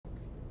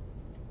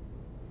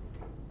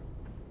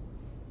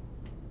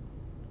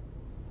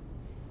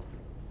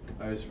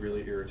was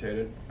really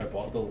irritated. I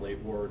bought the late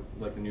war,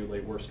 like the new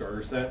late war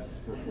starter sets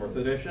for 4th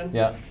edition.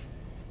 Yeah.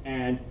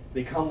 And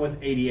they come with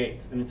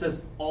 88s, and it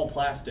says all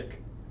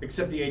plastic,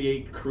 except the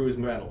 88 crew is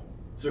metal.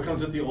 So it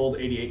comes with the old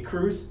 88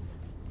 crews.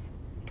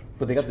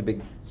 But they got the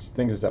big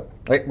things and stuff.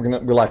 Wait, we're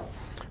live.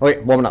 Oh,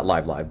 wait, well, we're not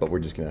live, but we're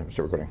just gonna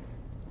start recording.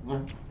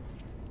 What?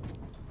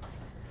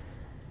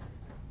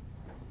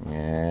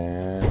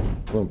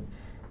 And boom.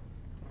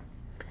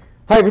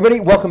 Hi everybody,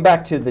 welcome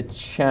back to the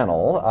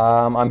channel.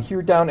 I'm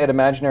here down at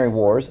Imaginary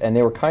Wars, and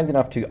they were kind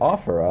enough to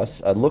offer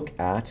us a look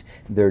at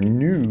their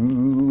new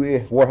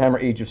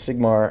Warhammer Age of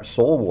Sigmar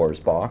Soul Wars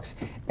box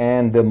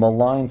and the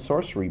Malign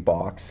Sorcery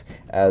box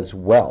as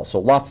well. So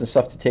lots of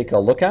stuff to take a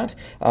look at.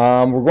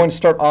 We're going to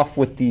start off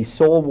with the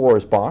Soul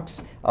Wars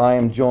box. I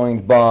am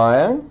joined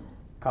by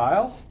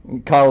Kyle?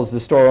 Kyle's the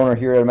store owner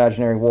here at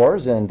Imaginary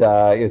Wars, and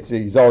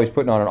he's always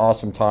putting on an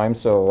awesome time,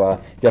 so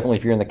definitely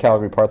if you're in the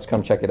Calgary parts,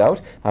 come check it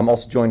out. I'm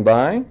also joined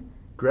by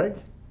Greg,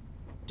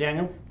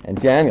 Daniel, and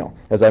Daniel,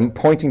 as I'm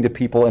pointing to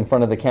people in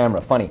front of the camera.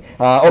 Funny.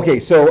 Okay,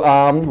 so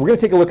we're going to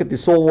take a look at the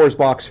Soul Wars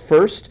box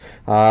first.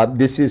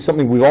 This is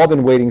something we've all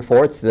been waiting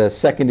for. It's the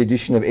 2nd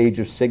edition of Age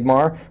of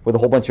Sigmar with a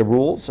whole bunch of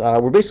rules.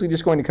 We're basically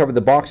just going to cover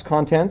the box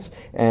contents,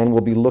 and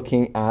we'll be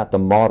looking at the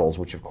models,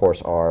 which of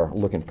course are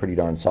looking pretty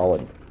darn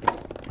solid.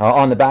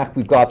 On the back,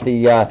 we've got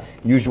the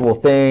usual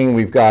thing.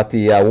 We've got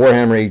the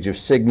Warhammer Age of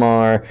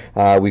Sigmar.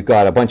 We've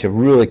got a bunch of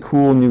really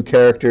cool new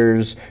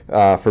characters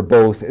for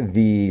both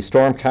the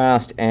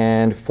Stormcast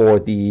and for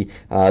the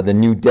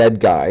new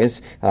Dead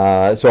guys.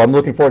 So I'm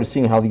looking forward to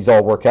seeing how these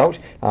all work out.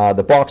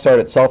 The box art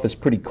itself is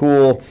pretty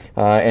cool,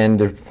 and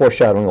they're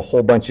foreshadowing a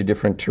whole bunch of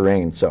different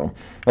terrain. So,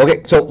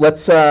 okay, so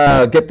let's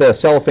get the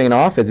cellophane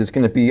off, as it's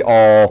going to be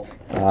all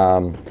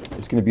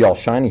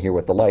shiny here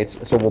with the lights.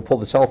 So we'll pull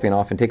the cellophane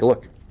off and take a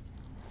look.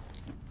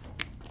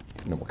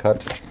 And then we'll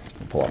cut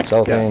and pull out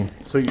cellophane.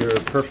 yeah. So you're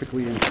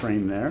perfectly in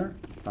frame there.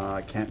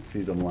 I can't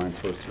see the Malign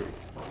Sorcery.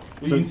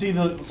 You So- can see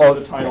the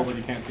title, but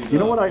you can't see the... You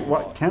know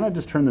what? Can I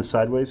just turn this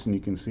sideways and you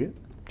can see it?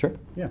 Sure.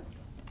 Yeah.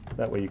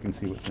 That way you can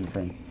see what's in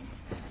frame.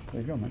 There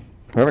you go, man.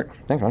 Perfect.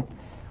 Thanks, man.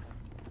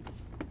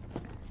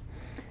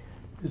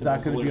 Is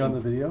that going to be on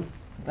the video?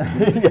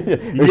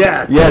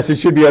 Yes! Yes, it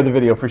should be on the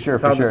video for sure.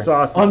 That's how the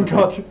sauce.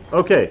 Uncut.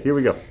 Okay, here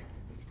we go.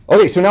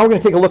 Okay, so now we're going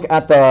to take a look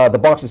at the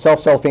box itself.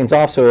 Cellophane's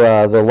off,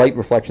 so the light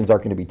reflections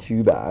aren't going to be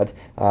too bad.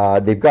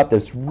 They've got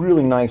this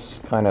really nice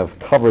kind of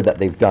cover that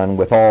they've done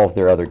with all of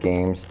their other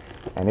games,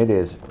 and it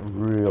is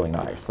really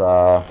nice.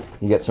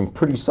 You get some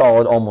pretty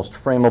solid, almost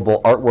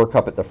frameable artwork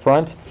up at the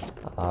front,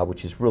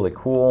 which is really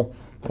cool.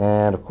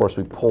 And of course,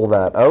 we pull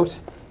that out,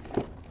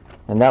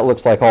 and that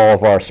looks like all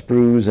of our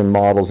sprues and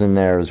models in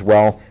there as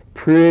well.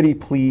 Pretty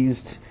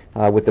pleased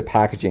with the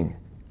packaging.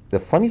 The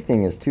funny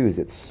thing is, too, is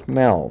it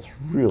smells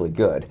really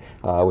good,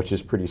 which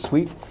is pretty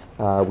sweet.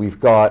 We've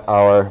got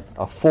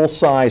a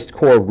full-sized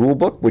core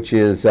rulebook, which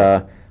is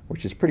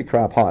pretty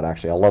crap hot,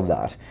 actually. I love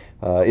that.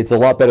 It's a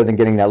lot better than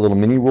getting that little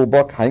mini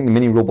rulebook. I think the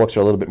mini rulebooks are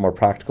a little bit more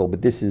practical,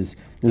 but this is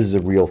a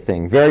real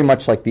thing. Very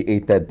much like the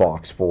 8th ed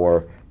box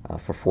for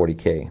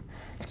 40K.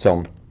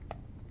 So,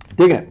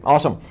 digging it.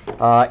 Awesome.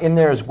 In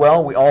there as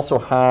well, we also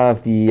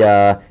have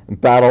the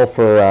Battle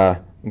for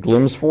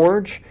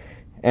Glimsforge,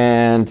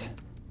 and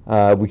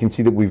we can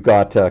see that we've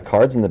got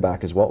cards in the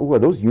back as well. Ooh, are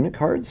those unit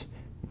cards?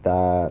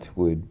 That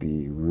would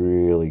be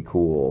really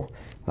cool.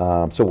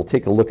 So we'll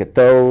take a look at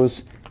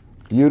those.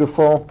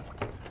 Beautiful.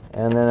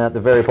 And then at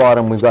the very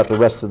bottom, we've got the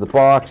rest of the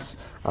box.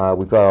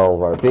 We've got all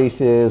of our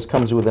bases.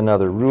 Comes with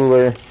another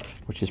ruler,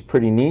 which is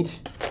pretty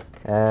neat.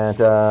 And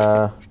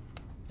a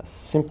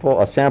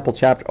sample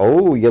chapter.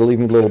 Oh, you got to leave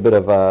me a little bit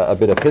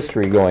of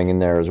history going in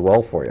there as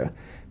well for you.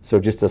 So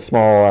just a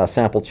small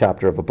sample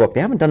chapter of a book.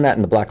 They haven't done that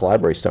in the Black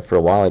Library stuff for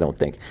a while, I don't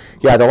think.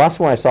 Yeah, the last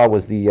one I saw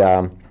was the,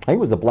 I think it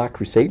was the Black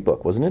Crusade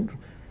book, wasn't it?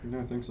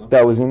 Yeah, I think so.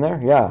 That was in there?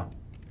 Yeah.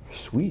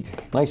 Sweet.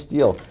 Nice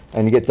deal.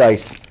 And you get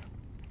dice.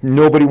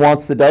 Nobody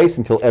wants the dice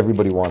until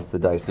everybody wants the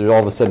dice. Then all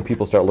of a sudden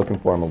people start looking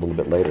for them a little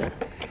bit later.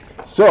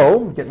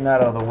 So, getting that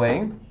out of the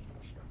way,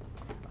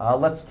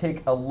 let's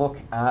take a look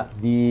at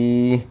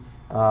the,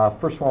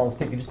 first one, let's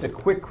take just a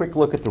quick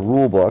look at the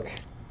rule book.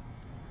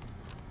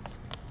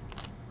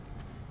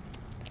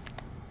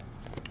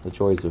 The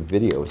joys of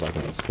video is I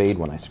can just fade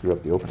when I screw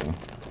up the opening.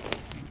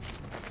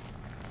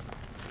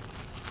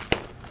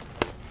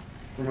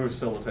 Remove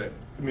sellotape.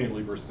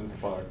 Immediately bursts into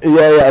fire.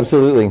 Yeah,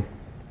 absolutely.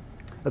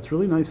 That's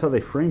really nice how they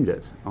framed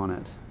it on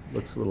it.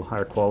 Looks a little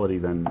higher quality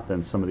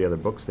than some of the other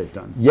books they've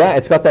done. Yeah,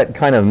 it's got that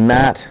kind of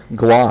matte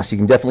gloss. You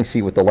can definitely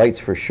see with the lights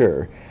for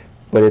sure.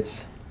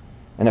 But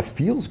and it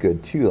feels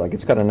good too. Like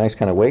it's got a nice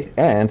kind of weight,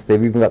 and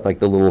they've even got like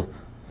the little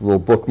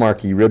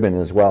bookmarky ribbon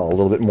as well. A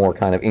little bit more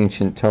kind of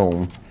ancient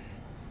tone.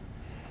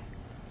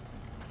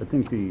 I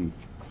think the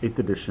 8th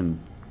edition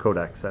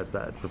Codex has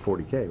that for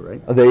 40K,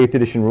 right? The 8th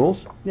edition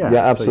rules? Yeah,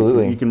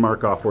 absolutely. So you can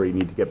mark off where you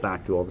need to get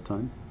back to all the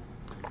time.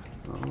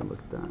 Oh, look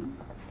at that.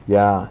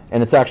 Yeah,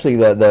 and it's actually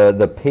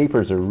the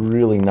papers are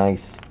really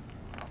nice,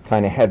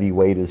 kind of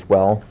heavyweight as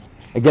well.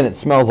 Again, it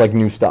smells like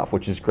new stuff,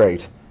 which is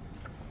great.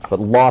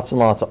 But lots and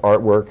lots of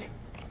artwork.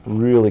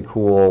 Really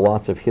cool,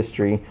 lots of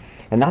history.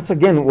 And that's,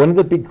 again, one of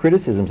the big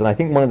criticisms, and I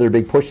think one of their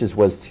big pushes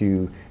was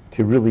to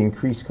really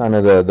increase kind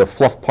of the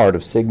fluff part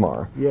of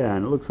Sigmar. Yeah,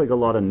 and it looks like a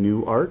lot of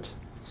new art.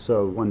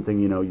 So one thing,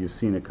 you've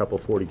seen a couple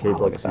 40K Wow,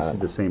 look books, at you that. see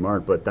the same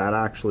art, but that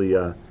actually,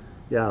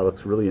 yeah,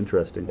 looks really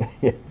interesting.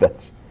 Yeah,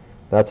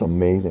 that's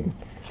amazing.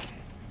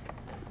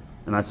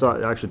 And I saw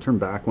it actually turn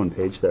back one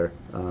page there.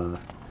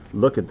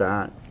 Look at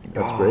that.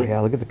 That's Oh, great. yeah,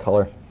 look at the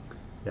color.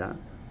 Yeah.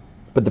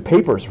 But the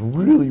paper is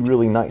really,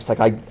 really nice. Like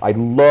I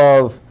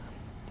love,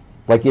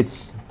 like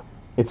it's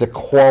a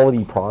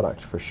quality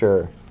product for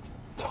sure.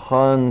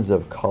 Tons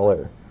of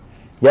color.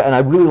 Yeah, and I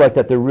really like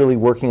that they're really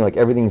working, like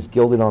everything's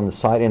gilded on the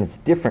side, and it's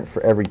different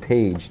for every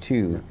page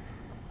too.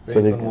 Based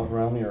on what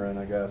realm you're in,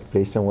 I guess.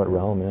 Based on what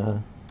realm, yeah.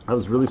 I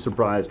was really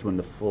surprised when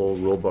the full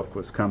rulebook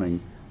was coming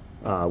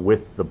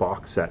with the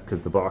box set,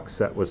 because the box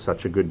set was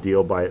such a good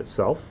deal by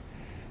itself.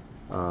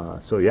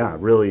 So yeah,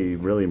 really,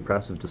 really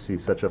impressive to see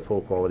such a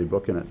full quality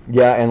book in it.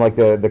 Yeah, and like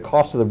the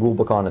cost of the rule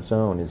book on its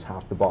own is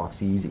half the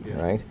box easy,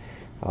 right?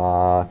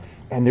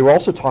 And they were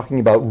also talking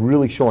about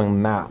really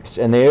showing maps,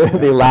 and they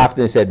laughed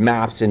and they said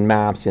maps and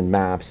maps and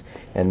maps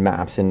and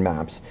maps and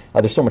maps.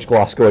 There's so much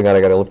gloss going on,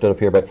 I got to lift it up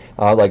here, but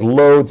like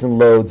loads and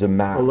loads of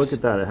maps. Oh, look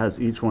at that! It has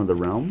each one of the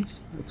realms.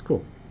 That's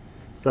cool.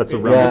 That's a It-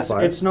 realm Yeah. of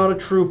fire. It's not a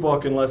true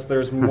book unless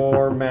there's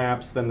more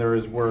maps than there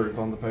is words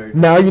on the page.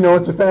 Now you know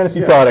it's a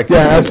fantasy product.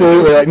 Yeah,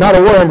 absolutely. Like, not a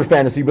Warhammer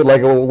fantasy, but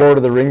like a Lord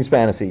of the Rings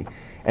fantasy.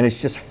 And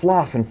it's just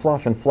fluff and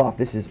fluff and fluff.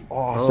 This is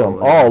awesome.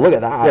 Oh, look at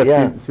that.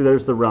 Yeah. See,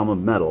 there's the realm of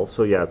metal.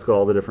 So yeah, it's got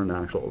all the different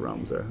actual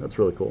realms there. That's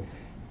really cool.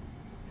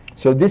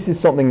 So this is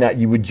something that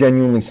you would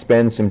genuinely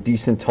spend some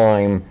decent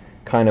time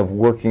kind of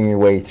working your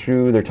way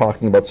through. They're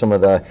talking about some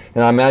of the,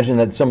 and I imagine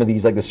that some of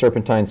these, like the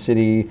Serpentine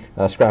City,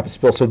 Scrap of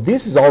Spill. So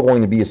this is all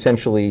going to be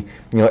essentially,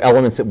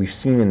 elements that we've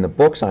seen in the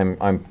books.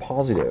 I'm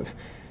positive.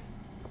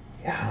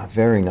 Yeah,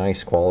 very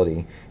nice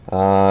quality.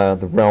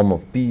 The Realm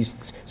of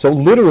Beasts. So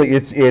literally,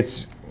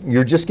 it's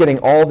you're just getting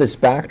all this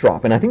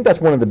backdrop, and I think that's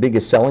one of the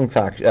biggest selling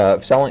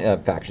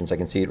factions. I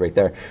can see it right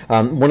there.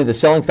 One of the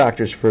selling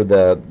factors for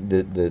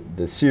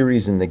the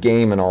series and the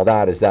game and all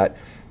that is that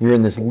you're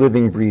in this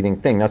living, breathing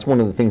thing. That's one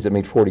of the things that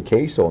made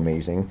 40K so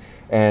amazing,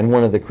 and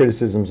one of the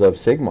criticisms of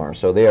Sigmar.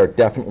 So they are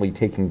definitely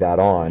taking that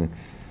on.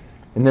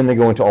 And then they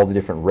go into all the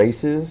different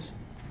races.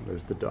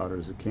 There's the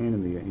Daughters of Cain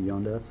and the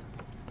Eon Death.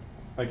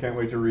 I can't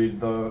wait to read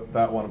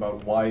that one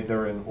about why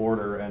they're in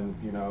order and,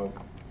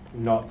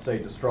 not say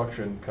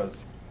destruction, because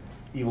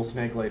evil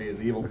Snake Lady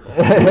is evil.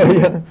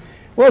 Yeah.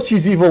 Well,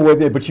 she's evil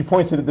with it, but she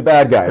points it at the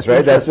bad guys,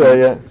 right? That's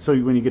yeah. So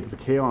when you get to the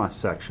Chaos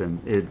section,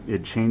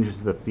 it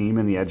changes the theme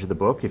in the edge of the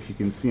book. If you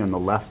can see on the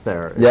left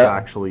there, it's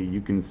actually,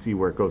 you can see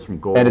where it goes from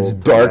gold And it's to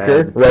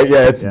darker, red. right?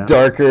 Yeah, it's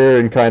darker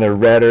and kind of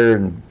redder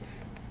and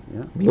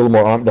Yeah. a little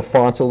more on. The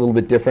font's a little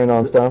bit different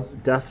on stuff.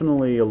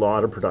 Definitely a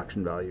lot of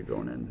production value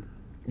going in.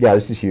 Yeah,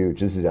 this is huge.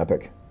 This is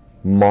epic.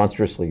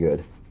 Monstrously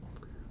good.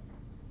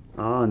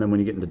 And then when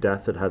you get into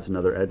Death, it has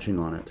another edging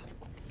on it.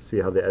 See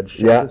how the edge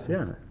changes?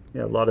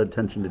 Yeah, a lot of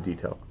attention to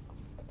detail.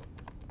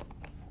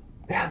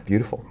 Yeah,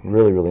 beautiful.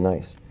 Really, really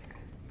nice.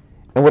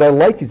 And what I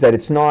like is that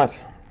it's not,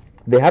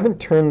 they haven't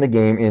turned the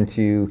game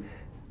into,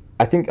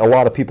 I think a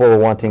lot of people are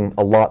wanting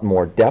a lot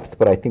more depth,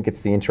 but I think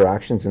it's the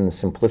interactions and the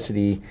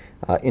simplicity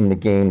in the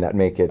game that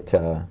make it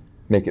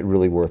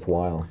really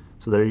worthwhile.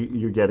 So there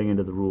you're getting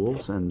into the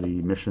rules and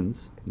the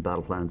missions and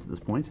battle plans at this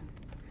point.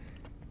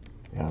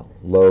 Yeah,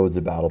 loads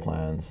of battle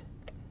plans.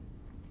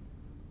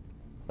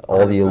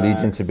 All the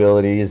allegiance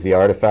abilities, the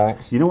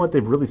artifacts. You know what?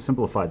 They've really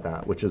simplified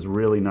that, which is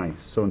really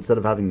nice. So instead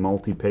of having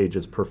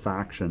multi-pages per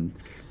faction,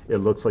 it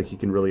looks like you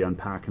can really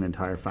unpack an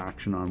entire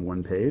faction on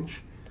one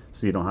page,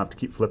 so you don't have to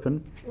keep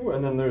flipping. Ooh,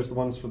 and then there's the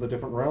ones for the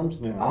different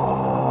realms now.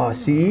 Oh,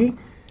 see?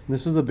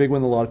 This was the big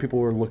one that a lot of people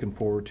were looking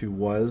forward to,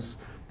 was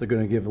they're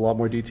going to give a lot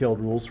more detailed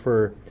rules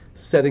for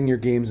setting your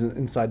games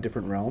inside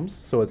different realms,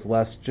 so it's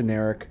less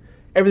generic.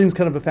 Everything's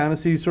kind of a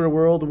fantasy sort of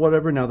world or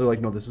whatever. Now they're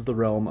like, no, this is the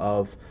realm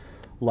of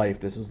life,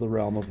 this is the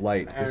realm of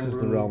light, this is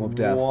the realm of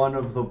death. One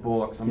of the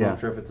books, I'm not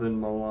sure if it's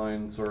in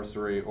Malign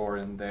Sorcery or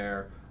in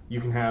there,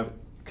 you can have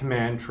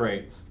command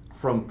traits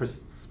from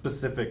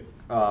specific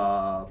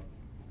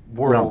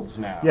worlds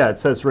now. Yeah, it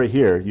says right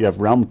here, you have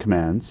realm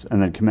commands,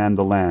 and then command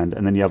the land,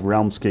 and then you have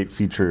realmscape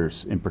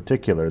features in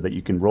particular that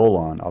you can roll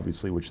on,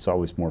 obviously, which is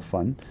always more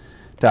fun,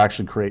 to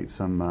actually create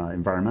some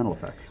environmental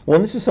effects. Well,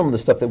 and this is some of the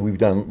stuff that we've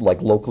done,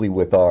 like locally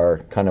with our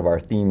kind of our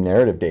theme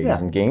narrative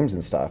days and games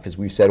and stuff. Is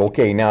we've said,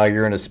 okay, now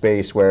you're in a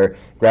space where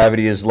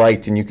gravity is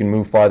light and you can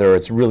move farther. Or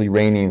it's really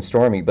rainy and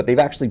stormy, but they've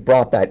actually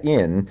brought that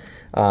in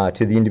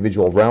to the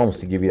individual realms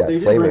to give you that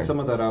They flavor. did bring some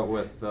of that out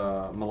with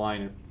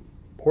Malign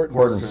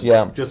Portents,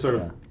 yeah. Just sort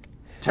of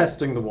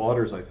testing the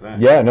waters, I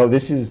think. Yeah, no,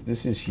 this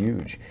is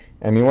huge.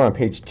 I mean, we're on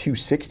page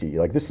 260.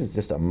 Like, this is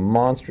just a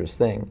monstrous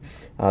thing.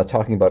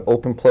 Talking about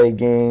open play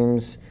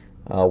games,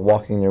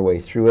 walking their way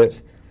through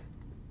it.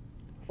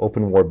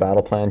 Open War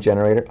Battle Plan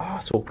Generator.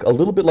 So a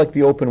little bit like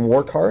the Open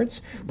War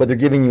cards, but they're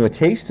giving you a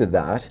taste of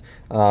that.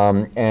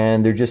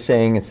 And they're just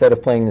saying, instead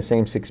of playing the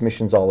same 6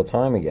 missions all the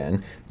time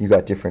again, you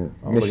got different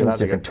missions,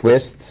 different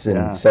twists,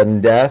 and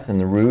sudden death, and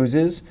the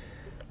ruses.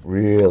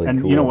 Really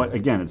and cool. You know what?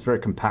 Again, it's very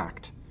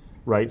compact,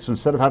 right? So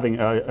instead of having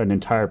an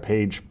entire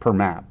page per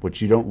map,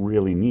 which you don't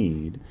really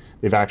need,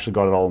 they've actually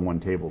got it all in one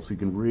table, so you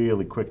can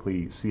really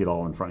quickly see it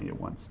all in front of you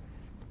at once.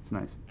 It's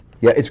nice.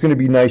 Yeah, it's going to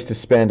be nice to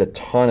spend a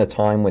ton of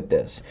time with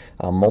this.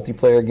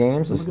 Multiplayer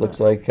games, this looks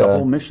like... the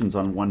whole mission's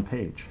on one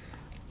page.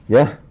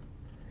 Yeah.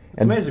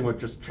 It's amazing what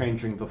just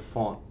changing the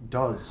font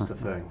does to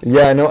things.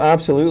 Yeah, no,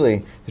 absolutely.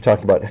 They're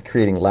talking about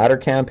creating ladder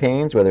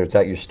campaigns, whether it's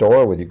at your store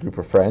or with your group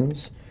of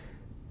friends.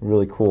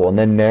 Really cool. And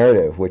then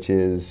narrative, which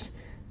is...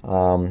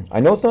 I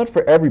know it's not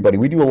for everybody.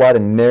 We do a lot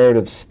of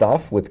narrative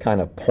stuff with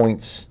kind of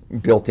points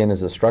built in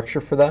as a structure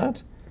for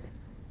that.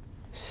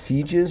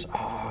 Sieges?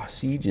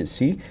 Sieges.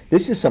 See,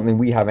 this is something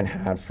we haven't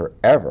had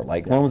forever.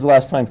 Like, when was the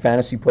last time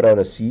Fantasy put out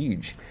a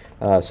siege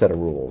set of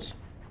rules?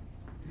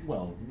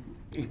 Well,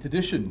 8th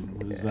edition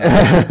was...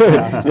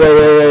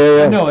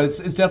 yeah. No, it's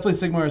definitely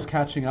Sigmar is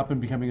catching up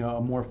and becoming a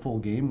more full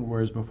game,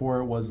 whereas before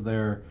it was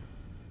their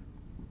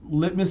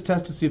litmus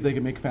test to see if they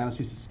can make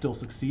Fantasy still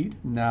succeed.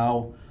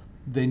 Now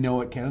they know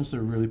it can, so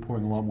they're really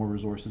pouring a lot more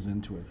resources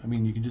into it. I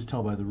mean, you can just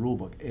tell by the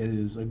rulebook. It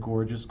is a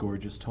gorgeous,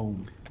 gorgeous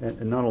tome.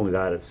 And not only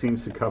that, it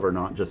seems to cover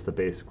not just the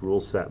basic rule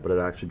set, but it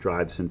actually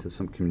drives into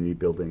some community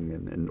building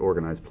and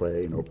organized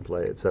play and open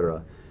play,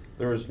 etc.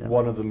 There was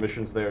one of the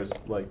missions there's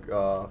like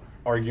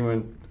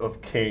argument of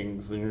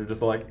kings, and you're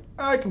just like,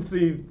 I can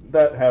see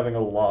that having a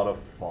lot of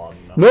fun.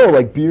 No,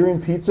 like beer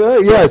and pizza?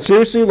 Yeah,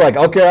 seriously, like,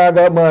 okay, I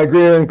got my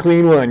great and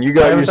clean one. You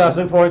got I have your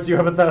 1,000 points, you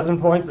have 1,000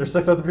 points, there's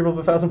 6 other people with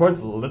 1,000 points,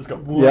 let's go.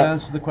 Well, that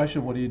answers the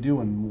question, what do you do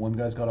when one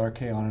guy's got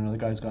RK on, another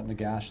guy's got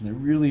Nagash, and they're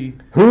really...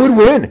 Who would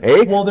win,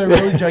 eh? Well, they're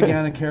really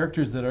gigantic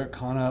characters that are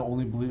kind of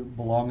only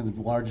belong in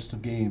the largest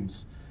of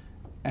games.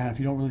 And if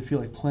you don't really feel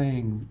like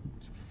playing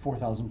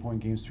 4,000 point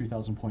games,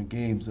 3,000 point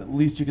games, at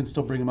least you can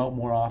still bring them out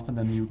more often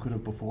than you could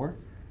have before.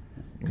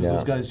 Because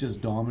those guys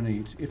just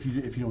dominate if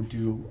you don't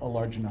do a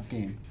large enough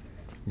game.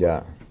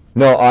 Yeah.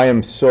 No, I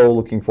am so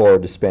looking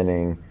forward to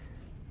spending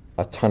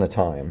a ton of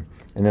time.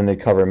 And then they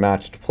cover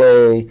matched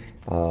play.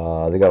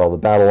 They got all the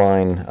battle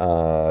line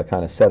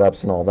kind of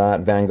setups and all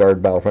that.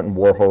 Vanguard, Battlefront,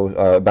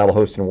 and Battle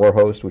Host and War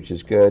Host, which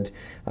is good.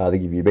 They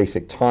give you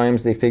basic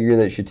times they figure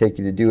that it should take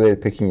you to do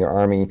it, picking your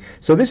army.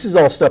 So this is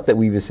all stuff that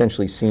we've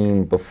essentially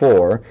seen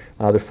before.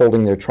 They're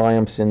folding their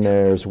triumphs in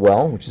there as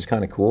well, which is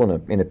kind of cool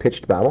in a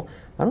pitched battle.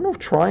 I don't know if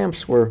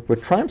triumphs were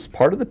triumphs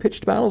part of the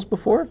pitched battles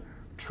before?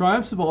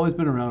 Triumphs have always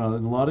been around,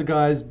 and a lot of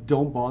guys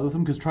don't bother with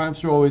them because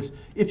triumphs are always,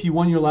 if you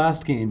won your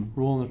last game,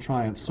 rolling a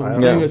triumph. So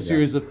we're doing a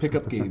series of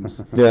pickup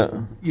games. Yeah.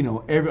 You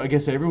know, I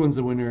guess everyone's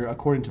a winner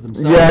according to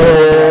themselves. Yeah.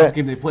 The last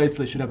game they played,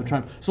 so they should have a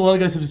triumph. So a lot of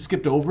guys have just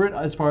skipped over it,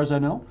 as far as I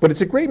know. But it's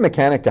a great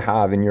mechanic to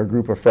have in your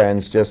group of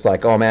friends, just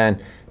like, oh man,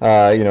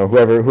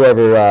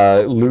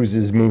 whoever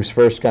loses moves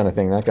first kind of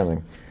thing, that kind of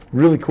thing.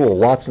 Really cool,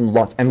 lots and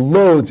lots, and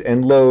loads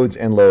and loads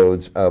and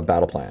loads of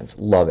battle plans.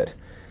 Love it.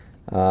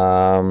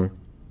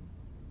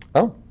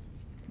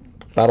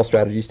 Battle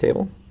strategies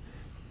table.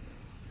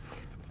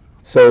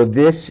 So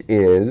this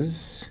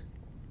is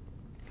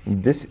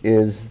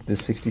the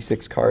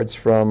 66 cards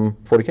from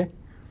 40K.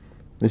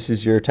 This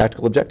is your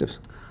tactical objectives.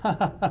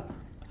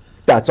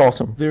 That's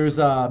awesome. There's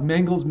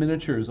Mangel's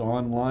Miniatures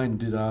online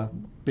did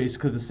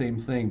basically the same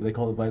thing. They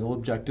call it Vital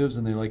Objectives,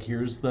 and they're like,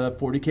 here's the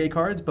 40K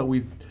cards, but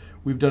we've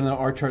done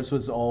our chart, so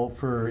it's all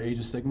for Age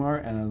of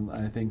Sigmar, and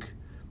I think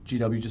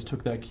GW just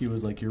took that cue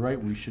as like, you're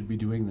right, we should be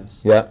doing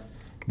this. Yeah.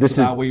 This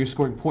so is that way you're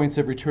scoring points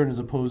every turn as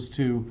opposed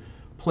to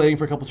playing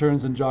for a couple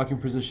turns and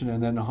jockeying position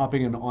and then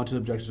hopping in onto the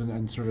objectives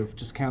and sort of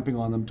just camping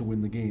on them to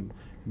win the game.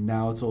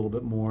 Now it's a little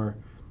bit more,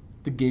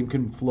 the game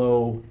can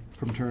flow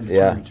from turn to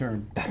turn to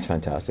turn. That's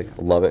fantastic.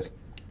 I love it.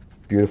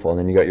 Beautiful. And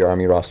then you got your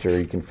army roster.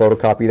 You can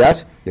photocopy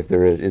that if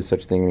there is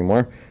such a thing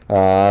anymore.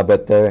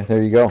 But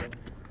there you go.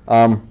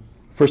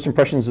 First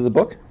impressions of the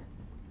book?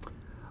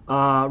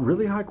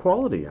 Really high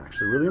quality,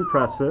 actually. Really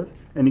impressive.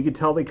 And you could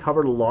tell they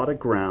covered a lot of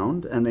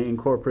ground and they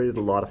incorporated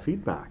a lot of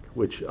feedback,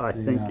 which I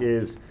think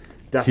is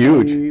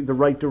definitely the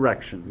right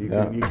direction.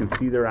 You can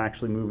see they're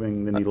actually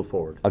moving the needle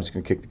forward. I'm just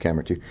going to kick the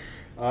camera too.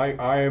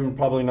 I am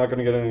probably not going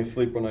to get any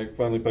sleep when I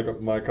finally pick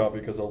up my copy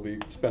because I'll be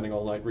spending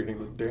all night reading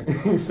the damn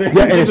thing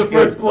in the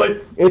first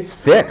place. It's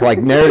thick, like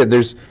narrative.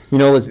 There's,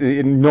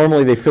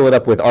 normally they fill it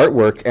up with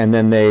artwork and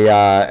then they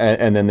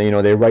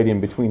they write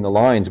in between the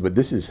lines, but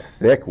this is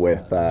thick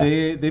with.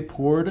 They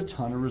poured a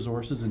ton of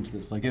resources into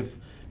this. Like if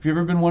you've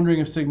ever been wondering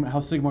how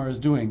Sigmar is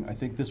doing, I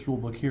think this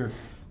rulebook here,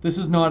 this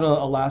is not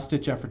a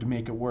last-ditch effort to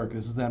make it work.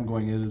 This is them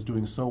going, it is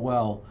doing so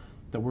well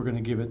that we're going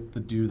to give it the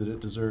due that it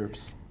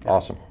deserves.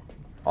 Awesome.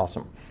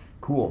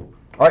 Cool.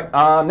 All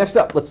right, next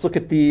up, let's look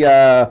at the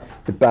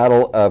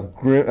Battle of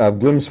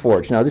Glim's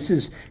Forge. Now, this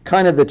is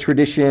kind of the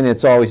tradition.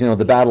 It's always, the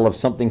Battle of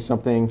something.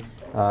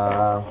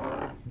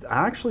 It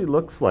actually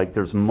looks like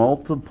there's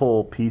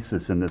multiple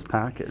pieces in this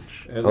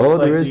package. It Oh,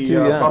 looks there like is too,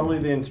 yeah. probably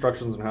the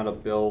instructions on how to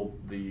build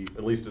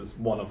at least is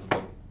one of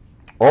them.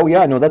 Oh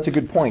yeah, no, that's a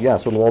good point. Yeah,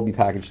 so it'll all be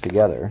packaged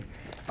together.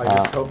 I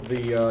just hope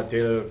the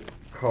data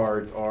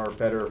cards are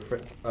better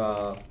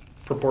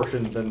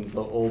proportioned than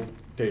the old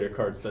data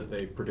cards that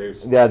they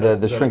produced. Yeah,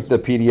 the shrink the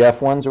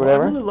PDF ones or Well, I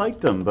whatever. really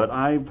liked them, but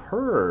I've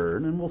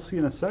heard, and we'll see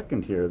in a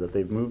second here, that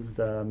they've moved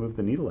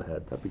the needle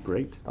ahead. That'd be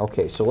great.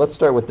 Okay, so let's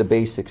start with the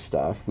basic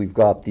stuff. We've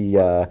got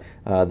the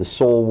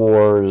Soul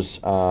Wars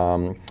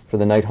for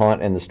the Night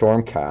Haunt and the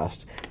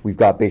Stormcast. We've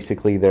got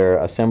basically their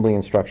assembly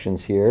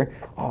instructions here.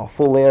 Oh,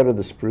 full layout of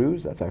the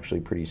sprues. That's actually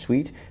pretty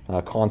sweet.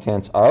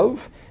 Contents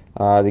of.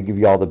 They give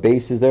you all the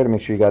bases there to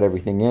make sure you got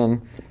everything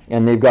in,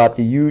 and they've got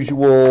the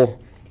usual.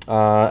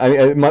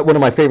 One of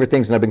my favorite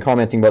things, and I've been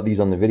commenting about these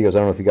on the videos, I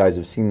don't know if you guys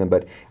have seen them,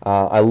 but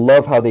I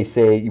love how they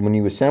say when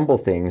you assemble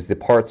things, the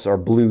parts are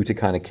blue to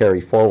kind of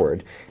carry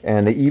forward.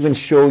 And they even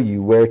show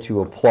you where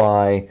to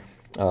apply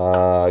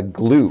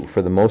glue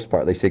for the most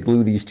part. They say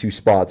glue these two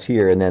spots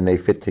here, and then they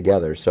fit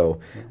together. So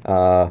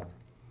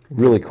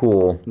really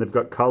cool. And they've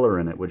got color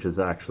in it, which is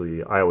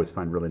actually, I always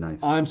find really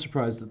nice. I'm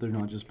surprised that they're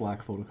not just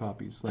black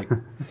photocopies, like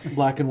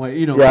black and white.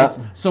 You know, Yeah.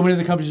 so many of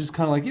the companies just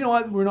kind of like, you know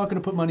what, we're not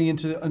going to put money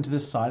into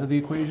this side of the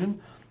equation.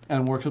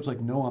 And Workshop's like,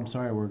 no, I'm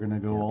sorry, we're going to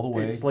go all the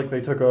way. It's like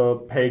they took a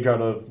page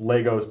out of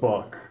Lego's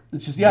book.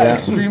 It's just, Yeah.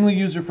 extremely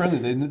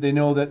user-friendly. They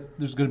know that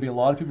there's going to be a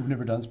lot of people who've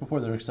never done this before.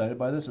 They're excited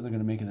by this, and they're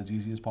going to make it as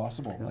easy as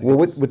possible. Like, Well,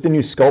 with the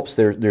new sculpts,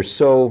 they're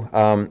so,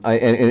 and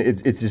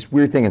it's this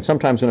weird thing, and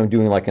sometimes when I'm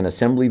doing like an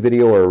assembly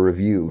video or a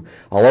review,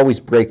 I'll always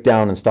break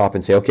down and stop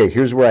and say, okay,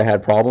 here's where I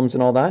had problems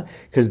and all that,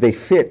 because they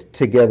fit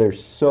together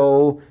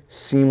so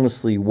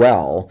seamlessly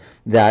well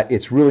that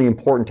it's really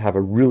important to have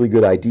a really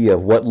good idea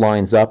of what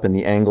lines up and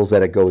the angles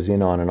that it goes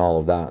in on and all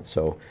of that.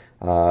 So,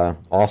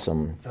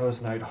 awesome.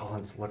 Those Night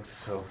Haunts look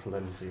so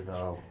flimsy,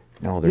 though.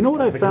 No, You know what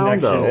I The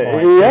found, though?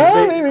 connection point.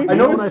 Yeah, maybe. I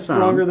know what I it's found?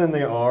 stronger than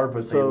they are,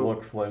 but So- they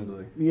look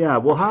flimsy. Yeah,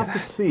 we'll have to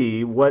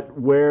see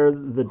where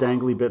the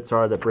dangly bits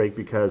are that break,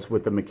 because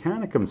with the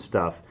Mechanicum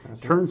stuff,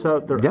 turns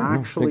out they're Yeah, no, there you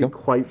actually go.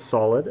 quite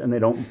solid and they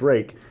don't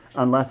break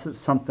unless it's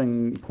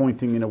something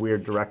pointing in a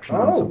weird direction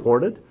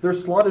unsupported. They're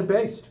slotted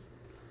based.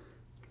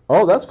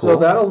 Oh, that's cool. So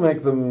that'll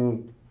make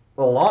them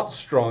a lot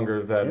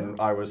stronger than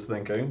I was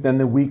thinking. Then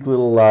the weak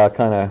little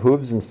kind of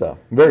hooves and stuff.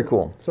 Very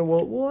cool. So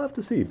we'll have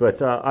to see,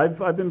 but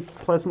I've been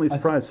pleasantly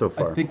surprised so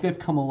far. I think they've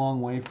come a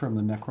long way from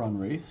the Necron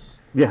Wraiths.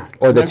 Yeah.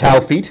 Or the Tau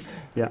feet.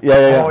 Yeah.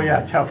 Yeah. Oh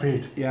yeah, Tau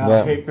feet. Yeah.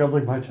 Yeah. I hate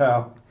building my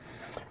Tau.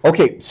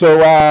 Okay, so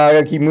I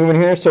gotta keep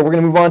moving here. So we're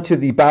gonna move on to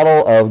the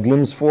Battle of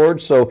Glim's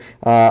Forge. So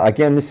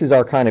again, this is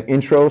our kind of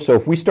intro. So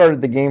if we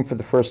started the game for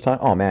the first time,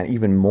 oh man,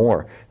 even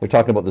more. They're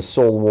talking about the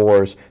Soul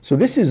Wars. So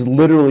this is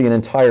literally an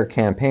entire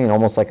campaign,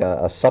 almost like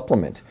a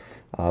supplement,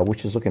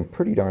 which is looking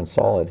pretty darn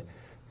solid.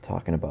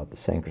 Talking about the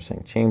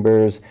Sacrosanct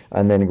Chambers,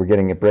 and then we're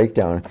getting a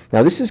breakdown.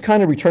 Now this is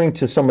kind of returning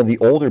to some of the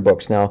older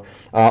books. Now,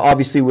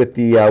 obviously with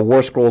the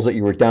War Scrolls that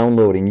you were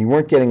downloading, you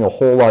weren't getting a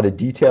whole lot of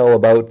detail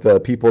about the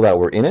people that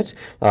were in it.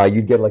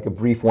 You'd get like a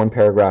brief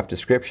one-paragraph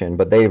description,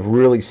 but they've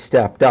really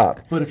stepped up.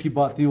 But if you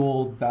bought the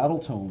old battle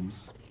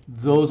tomes,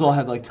 those all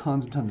had like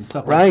tons and tons of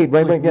stuff. Right,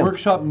 yeah.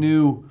 Workshop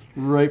knew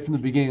right from the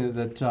beginning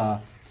that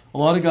a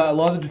lot of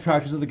the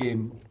detractors of the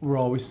game were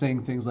always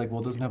saying things like,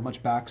 well, it doesn't have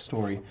much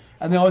backstory.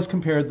 And they always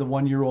compared the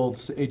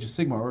 1-year-old Age of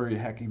Sigmar, or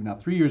heck, even now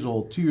 3 years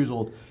old, 2 years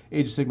old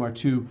Age of Sigmar,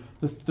 to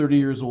the 30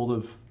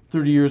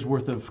 years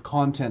worth of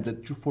content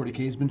that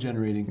 40K has been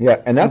generating.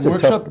 Yeah, and that's a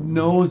Workshop tough.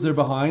 knows they're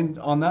behind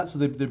on that, so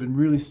they've been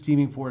really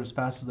steaming for it as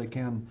fast as they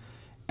can.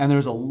 And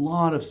there's a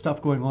lot of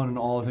stuff going on in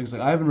all the things.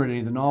 Like, I haven't read any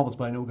of the novels,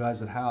 but I know guys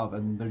that have,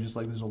 and they're just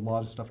like, there's a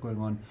lot of stuff going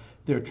on.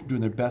 They're doing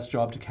their best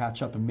job to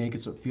catch up and make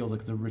it so it feels like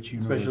it's a rich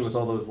universe. Especially with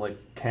all those like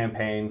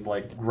campaigns,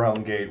 like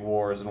Realm Gate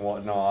Wars and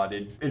whatnot.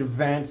 It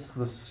advanced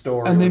the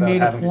story And they without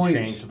made a having point.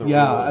 to change the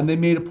Yeah, rules. and they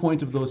made a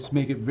point of those to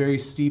make it very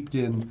steeped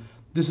in,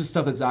 this is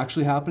stuff that's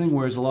actually happening,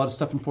 whereas a lot of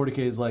stuff in 40K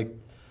is like,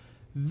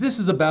 this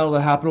is a battle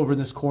that happened over in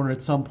this corner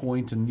at some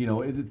point, and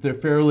they're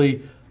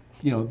fairly,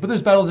 but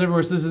there's battles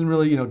everywhere, so this isn't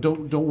really,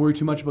 don't worry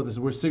too much about this.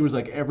 Where Sigmar's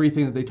like,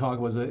 everything that they talk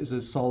about is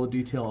a solid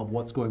detail of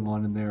what's going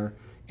on in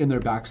their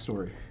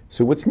backstory.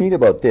 So what's neat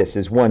about this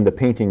is, one, the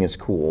painting is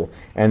cool,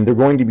 and they're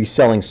going to be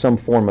selling some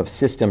form of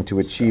system to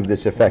achieve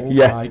this effect. Oh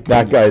Yeah, my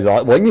that guy's,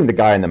 goodness. well, I mean, the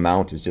guy on the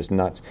mount is just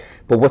nuts.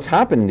 But what's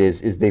happened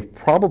is they've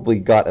probably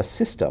got a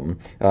system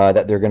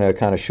that they're going to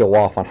kind of show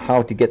off on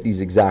how to get these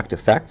exact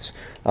effects,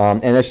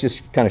 and that's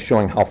just kind of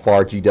showing how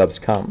far G-Dub's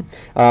come.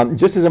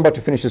 Just as I'm about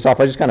to finish this off,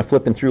 I was just kind of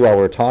flipping through while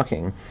we're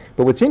talking,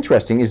 but what's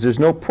interesting is there's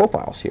no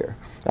profiles here.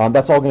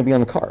 That's all going to be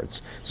on the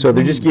cards. So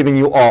they're just giving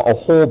you a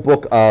whole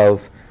book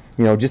of,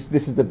 just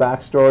this is the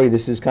backstory,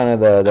 this is kind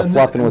of the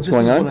fluff and what's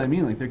going This is on. what I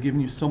mean. Like, they're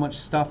giving you so much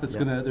stuff that's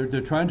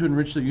they're trying to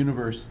enrich the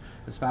universe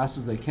as fast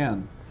as they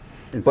can.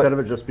 Instead of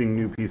it just being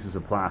new pieces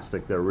of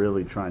plastic, they're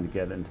really trying to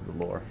get into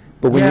the lore.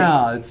 But when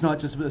Yeah, it's not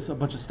just a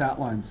bunch of stat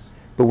lines.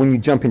 But when you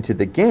jump into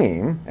the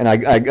game, and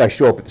I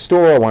show up at the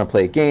store, I want to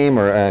play a game,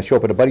 or show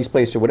up at a buddy's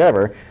place or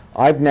whatever,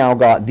 I've now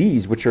got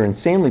these, which are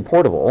insanely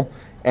portable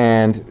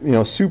and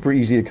super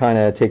easy to kind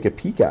of take a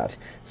peek at.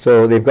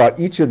 So they've got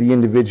each of the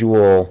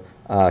individual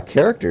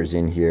characters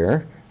in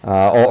here,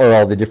 or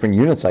all the different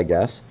units, I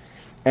guess.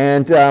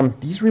 And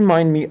these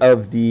remind me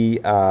of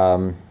the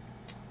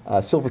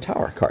Silver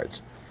Tower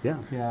cards.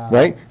 Yeah.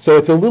 Right? So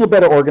it's a little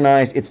better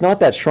organized. It's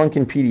not that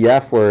shrunken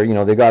PDF where,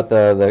 they got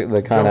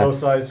the kind of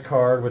jumbo-sized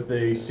card with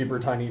the super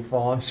tiny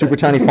font. super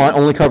tiny font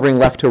only covering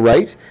left to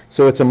right.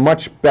 So it's a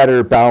much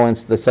better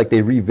balance. That's like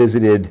they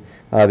revisited,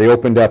 they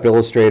opened up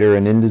Illustrator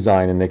and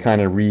InDesign and they kind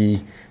of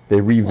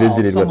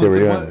revisited what they were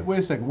doing. Wait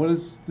a second.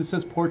 This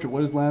says portrait. What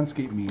does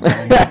landscape mean?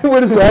 What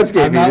does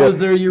landscape mean? That was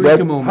their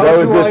eureka moment. How That do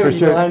was I it for read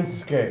sure.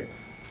 landscape?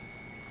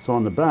 So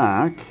on the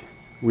back,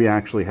 we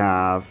actually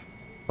have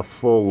a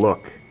full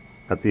look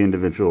at the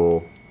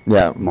individual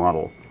Yeah.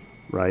 model,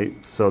 right?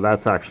 So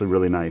that's actually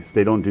really nice.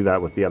 They don't do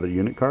that with the other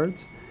unit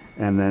cards.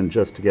 And then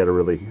just to get a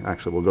really,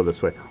 actually we'll go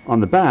this way. On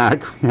the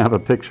back, we have a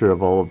picture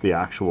of all of the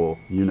actual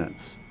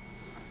units.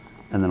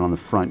 And then on the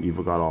front,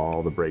 you've got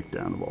all the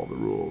breakdown of all the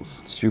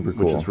rules. Super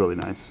cool. Which is really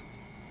nice.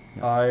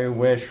 I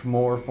wish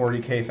more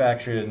 40k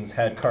factions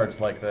had cards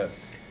like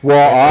this.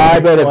 Well, I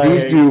bet if Play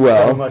these do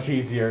well. so much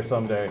easier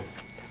some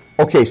days.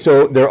 Okay,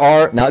 so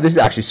now this is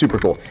actually super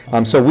cool.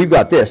 So we've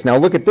got this. Now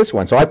look at this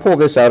one. So I pull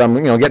this out. I'm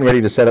getting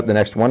ready to set up the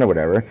next one or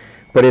whatever.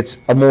 But it's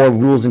a more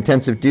rules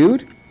intensive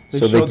dude. So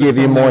they showed give this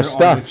you on more their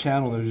stuff.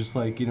 channel, they're just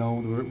like,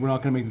 we're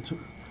not going to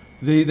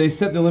make they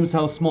set the limits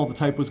how small the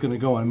type was going to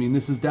go. I mean,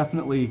 this is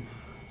definitely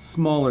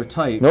smaller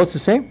type. No, it's the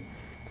same.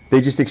 They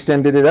just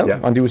extended it out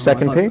Yeah. onto a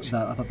second page.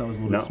 I thought that was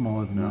a little bit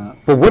smaller than that.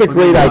 But what a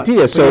great not.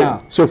 idea! But So,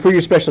 yeah. so for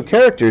your special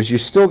characters, you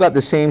still got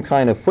the same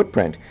kind of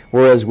footprint.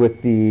 Whereas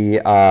with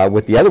the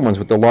other ones,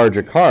 with the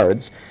larger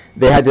cards,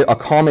 they had to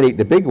accommodate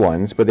the big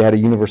ones, but they had a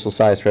universal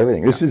size for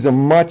everything. This is a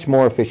much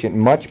more efficient,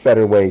 much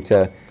better way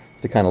to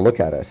kind of look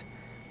at it.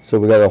 So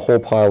we got a whole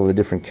pile of the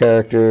different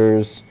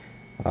characters.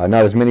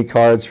 Not as many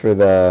cards for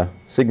the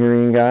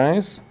Sigmarine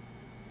guys.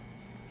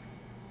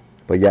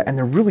 But yeah, and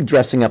they're really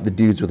dressing up the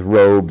dudes with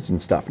robes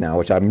and stuff now,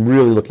 which I'm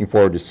really looking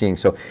forward to seeing.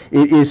 So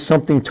it is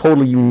something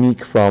totally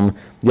unique from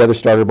the other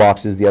starter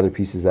boxes, the other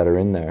pieces that are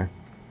in there.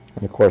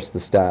 And of course the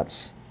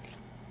stats.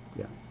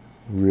 Yeah.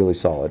 Really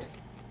solid.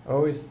 I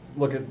always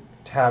look at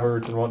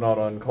tabards and whatnot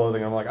on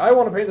clothing. I'm like, I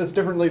want to paint this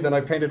differently than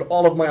I've painted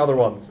all of my other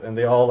ones, and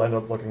they all end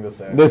up looking the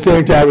same. The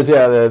same tabards,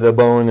 yeah, the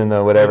bone and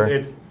the whatever.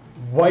 It's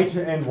white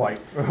and white.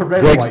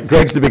 Red and white.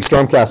 Greg's the big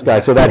Stormcast guy,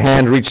 so that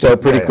hand reached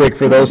out pretty Yeah, yeah. quick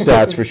for those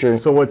stats for sure.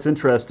 So what's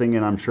interesting,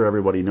 and I'm sure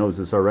everybody knows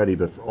this already,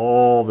 but for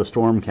all the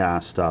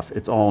Stormcast stuff,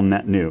 it's all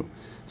net new.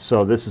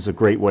 So this is a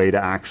great way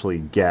to actually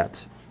get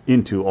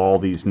into all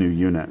these new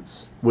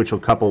units, which will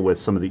couple with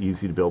some of the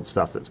easy to build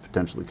stuff that's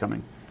potentially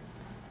coming.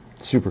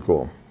 Super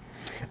cool.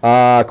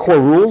 Core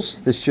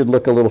rules. This should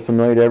look a little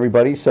familiar to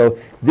everybody. So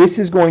this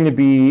is going to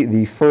be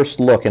the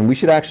first look, and we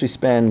should actually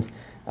spend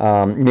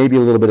maybe a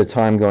little bit of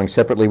time going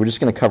separately. We're just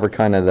going to cover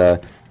kind of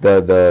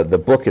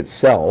the book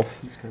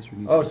itself.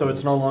 Oh, so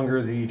it's no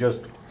longer the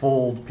just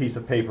fold piece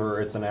of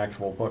paper, it's an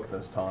actual book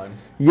this time.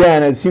 Yeah,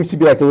 and it seems to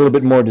be like a little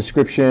bit more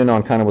description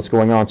on kind of what's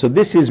going on. So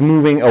this is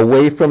moving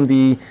away from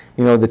the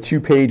the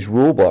 2-page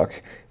rule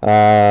book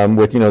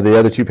with the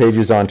other 2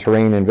 pages on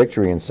terrain and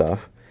victory and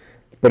stuff.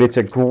 But it's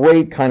a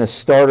great kind of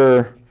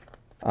starter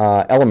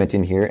element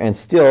in here, and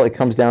still it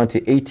comes down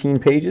to 18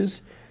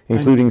 pages,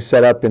 including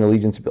setup and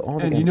allegiance.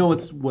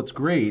 What's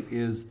great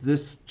is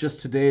this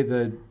just today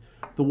the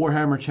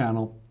Warhammer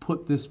channel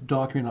put this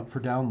document up for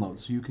download,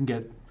 so you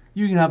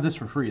can have this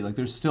for free. Like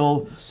there's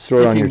still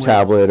Throw it on your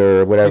tablet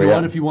or whatever. You know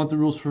what? If you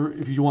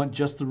want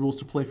just the rules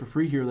to play for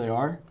free, here they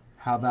are.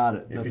 Have at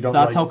it. If you don't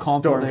that's like how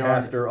confident they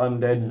are. Stormcaster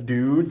undead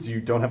dudes,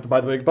 you don't have to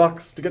buy the big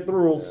box to get the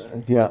rules.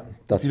 Yeah,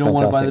 that's If you don't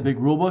want to buy the fantastic. big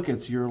rule book,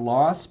 it's your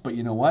loss. But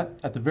you know what?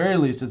 At the very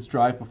least, it's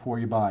drive before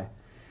you buy.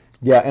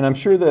 Yeah, and I'm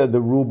sure the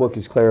rule book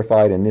is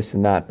clarified and this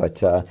and that,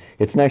 but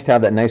it's nice to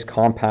have that nice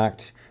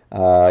compact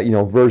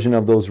version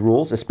of those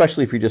rules,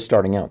 especially if you're just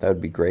starting out. That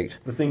would be great.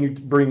 The thing you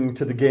bring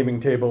to the gaming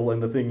table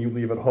and the thing you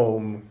leave at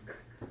home.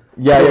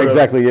 Yeah,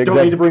 exactly.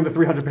 Don't need to bring the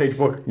 300-page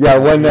book. Yeah,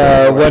 when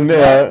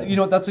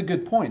That's a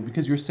good point,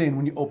 because you're saying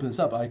when you open this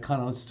up, I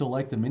kind of still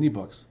like the mini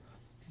books.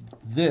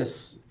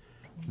 This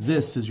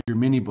is your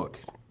mini book.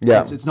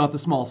 Yeah. It's not the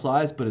small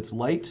size, but it's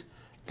light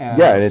and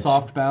Yeah, and it's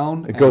soft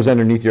bound. it goes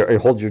underneath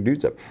it holds your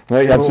dudes up.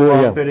 Right, It'll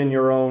absolutely. Yeah. fit in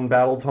your own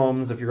battle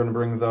tomes if you're going to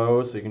bring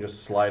those, so you can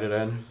just slide it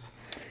in.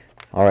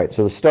 All right,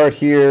 so to start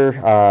here,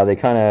 they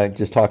kind of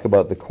just talk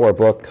about the core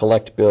book: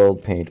 collect,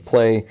 build, paint,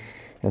 play.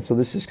 And so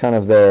this is kind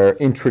of their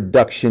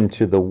introduction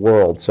to the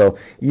world. So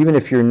even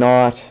if you're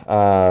not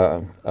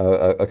a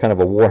kind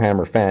of a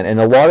Warhammer fan, and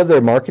a lot of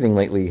their marketing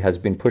lately has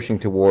been pushing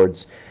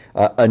towards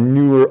a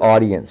newer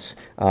audience.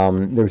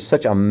 There's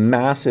such a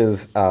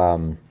massive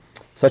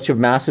such a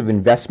massive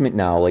investment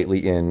now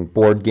lately in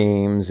board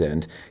games,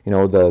 and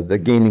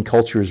the gaming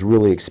culture has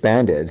really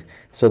expanded.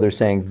 So they're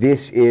saying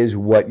this is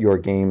what your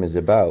game is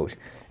about,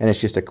 and it's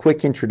just a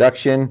quick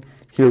introduction.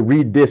 Here,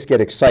 read this,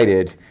 get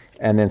excited,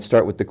 and then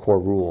start with the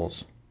core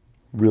rules.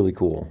 Really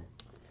cool.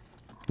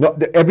 No,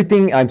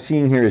 everything I'm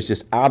seeing here is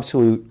just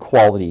absolute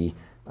quality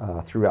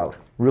throughout.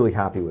 Really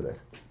happy with it.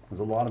 There's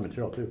a lot of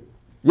material too.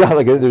 Yeah,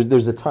 like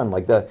there's a ton.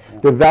 Like the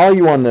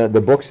value on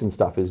the books and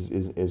stuff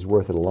is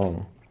worth it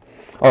alone.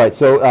 All right,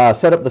 so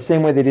set up the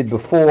same way they did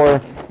before.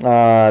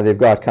 They've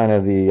got kind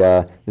of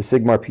the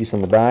Sigmar piece on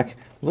the back.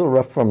 A little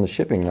rough from the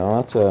shipping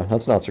now.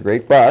 That's not so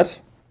great, but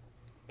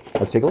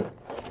let's take a look.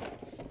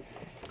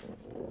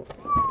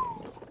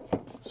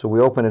 So we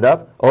open it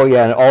up. Oh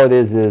yeah, and all it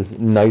is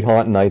Night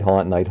Haunt, Night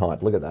Haunt, Night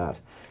Haunt. Look at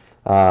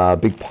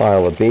that. Big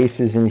pile of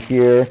bases in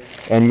here.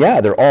 And yeah,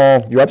 they're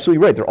all, you're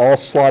absolutely right, they're all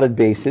slotted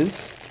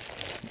bases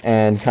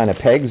and kind of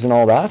pegs and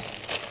all that,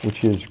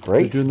 which is They're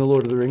great. doing the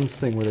Lord of the Rings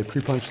thing where they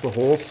pre-punch the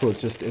holes, so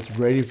it's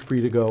ready for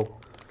you to go.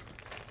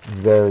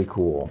 Very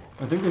cool.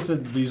 I think they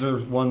said these are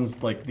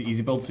ones like the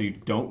easy build, so you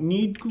don't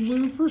need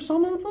glue for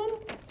some of them.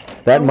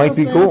 That might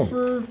be cool.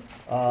 For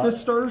this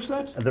starter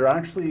set. They're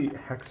actually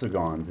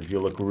hexagons if you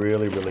look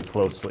really, really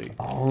closely.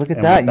 Oh, look at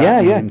And that. what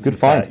Yeah, yeah, means good is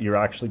find. that you're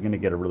actually going to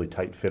get a really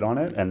tight fit on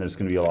it, and there's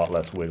going to be a lot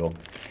less wiggle.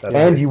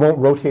 And you won't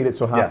rotate it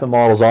so half Yeah. the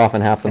model's off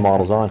and half the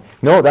model's on.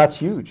 No, that's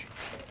huge.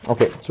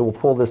 Okay, so we'll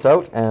pull this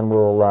out and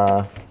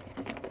we'll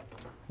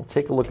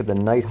take a look at the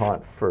Night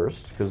Haunt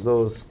first, because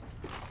those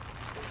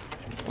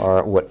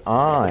are what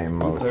I'm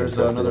most There's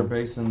interested another in.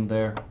 base in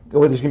there.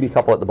 Oh, there's going to be a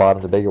couple at the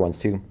bottom, the bigger ones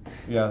too.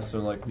 Yeah, so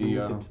like the.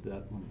 Look into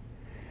that one.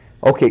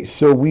 Okay,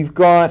 so we've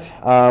got,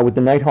 with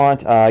the Night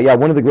Haunt, yeah,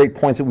 one of the great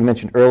points that we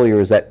mentioned earlier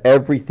is that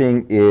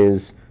everything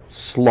is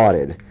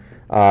slotted,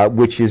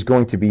 which is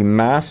going to be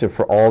massive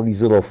for all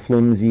these little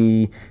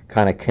flimsy,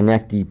 kind of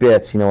connecty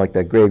bits, like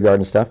the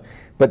graveyard and stuff.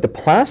 But the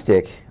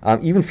plastic,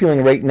 even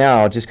feeling right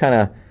now, just kind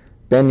of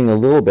bending a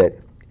little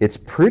bit, it's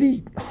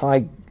pretty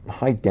high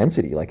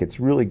density. Like,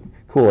 it's really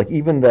cool. Like,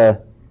 even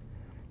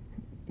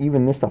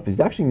this stuff is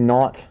actually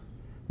not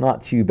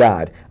too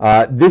bad.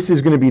 This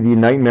is going to be the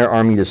Nightmare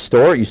Army to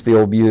store. It used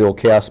to be the old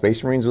Chaos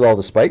Space Marines with all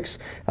the spikes.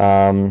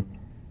 But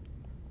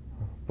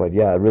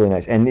yeah, really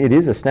nice. And it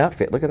is a snap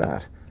fit. Look at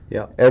that.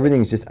 Yeah.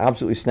 Everything's just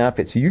absolutely snap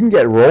fit. So you can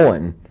get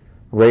rolling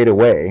right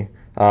away.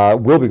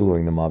 We'll be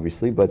gluing them,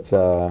 obviously, but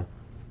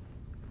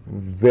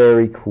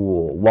very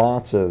cool.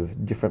 Lots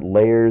of different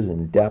layers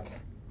and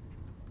depth.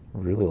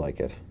 Really like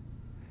it.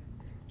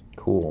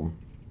 Cool.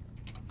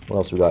 What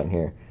else we got in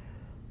here?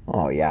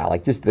 Oh yeah,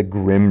 like just the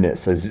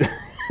grimness is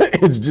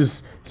it's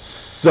just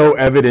so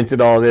evident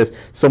in all this.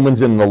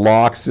 Someone's in the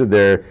locks,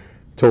 they're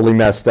totally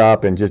messed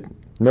up, and just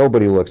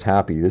nobody looks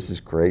happy. This is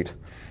great.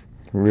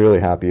 Really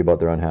happy about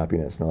their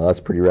unhappiness. No,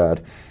 that's pretty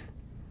rad.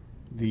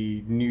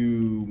 The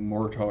new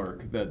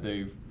Mortark that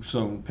they've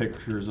shown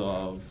pictures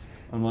of.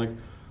 I'm like,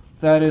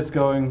 that is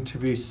going to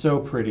be so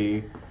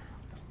pretty.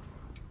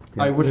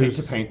 Yeah, I would hate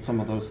to there's- paint some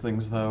of those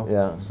things though.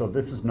 Yeah. So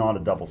this is not a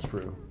double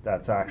sprue.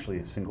 That's actually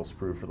a single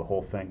sprue for the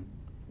whole thing.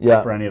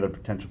 Yeah. For any other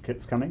potential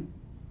kits coming.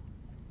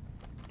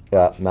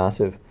 Yeah,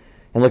 massive.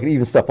 And look at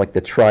even stuff like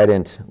the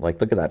trident. Like,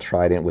 look at that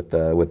trident with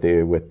the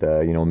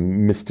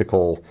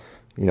mystical,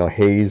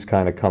 haze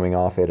kind of coming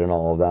off it and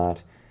all of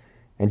that.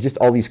 And just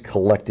all these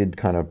collected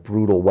kind of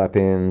brutal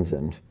weapons,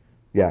 and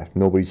yeah,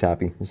 nobody's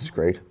happy. This is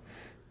great.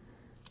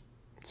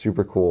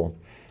 Super cool.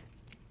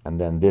 And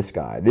then this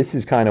guy. This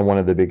is kind of one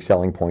of the big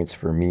selling points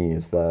for me,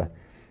 is the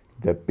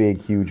big,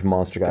 huge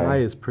monster This guy. guy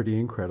is pretty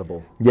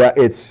incredible. Yeah,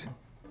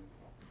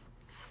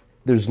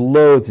 there's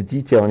loads of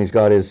detail, and he's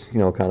got his,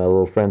 kind of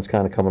little friends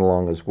kind of coming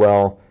along as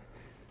well.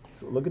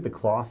 So look at the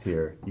cloth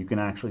here. You can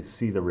actually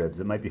see the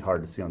ribs. It might be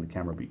hard to see on the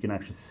camera, but you can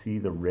actually see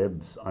the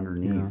ribs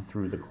underneath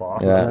through the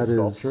cloth. Yeah. of the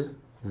That is sculpture.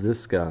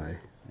 this guy.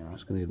 Yeah. I'm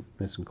just going to get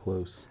nice and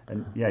close.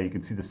 And yeah, you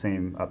can see the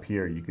same up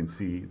here. You can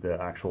see the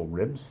actual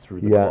ribs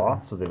through the Yeah.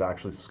 cloth, so they've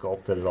actually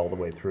sculpted it all the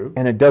way through.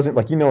 And it doesn't,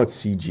 like, it's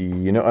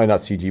CG, not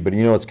CG, but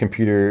it's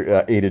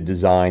computer aided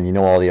design,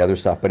 all the other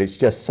stuff, but it's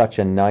just such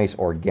a nice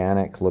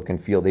organic look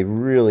and feel. They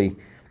really,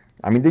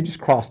 they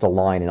just crossed a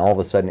line, and all of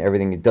a sudden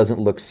everything, it doesn't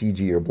look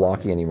CG or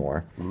blocky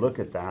anymore. Look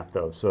at that,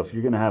 though. So if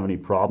you're going to have any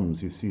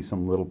problems, you see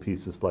some little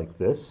pieces like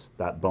this,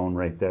 that bone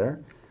right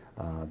there,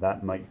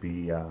 that might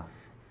be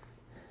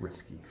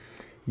risky.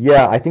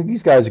 Yeah, I think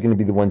these guys are going to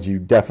be the ones you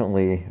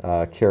definitely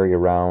carry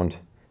around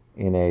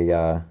in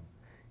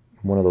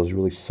one of those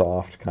really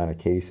soft kind of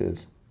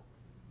cases.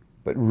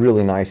 But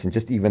really nice, and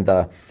just even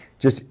I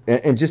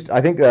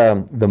think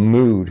the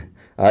mood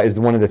is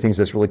one of the things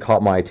that's really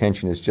caught my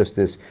attention, is just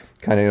this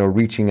kind of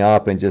reaching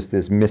up, and just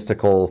this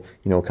mystical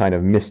kind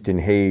of mist and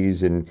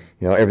haze, and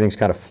everything's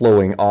kind of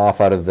flowing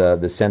off out of the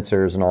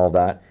sensors and all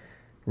that.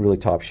 Really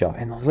top shelf.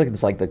 And look at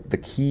this, like the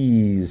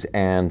keys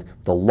and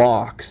the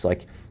locks,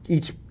 like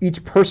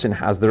each person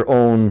has their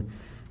own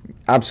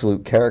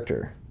absolute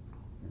character.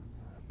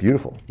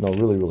 Beautiful. No,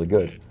 really, really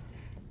good.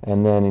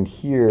 And then in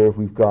here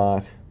we've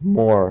got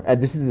more.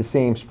 And this is the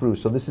same sprue,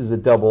 so this is a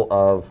double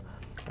of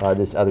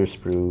this other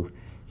sprue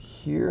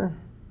here.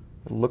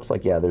 It looks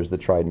like, yeah, there's the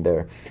trident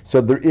there.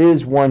 So there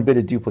is one bit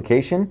of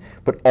duplication,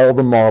 but all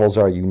the models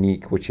are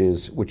unique, which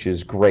is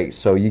great.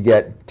 So you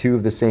get 2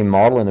 of the same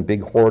model and a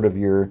big horde of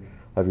your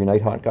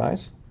Nighthaunt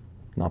guys.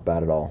 Not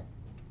bad at all.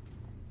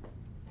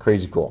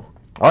 Crazy cool.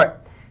 All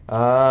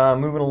right,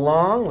 moving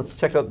along. Let's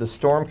check out the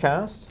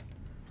Stormcast.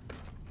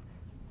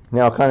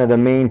 Now, kind of the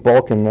main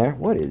bulk in there.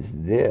 What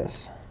is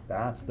this?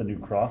 That's the new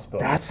crossbow.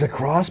 That's the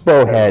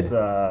crossbow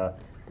head.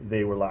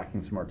 They were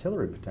lacking some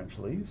artillery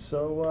potentially,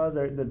 so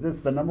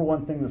the number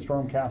one thing the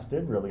Stormcast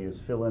did really is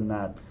fill in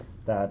that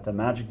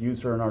magic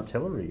user and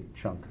artillery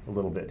chunk a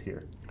little bit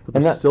here.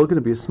 But there's still going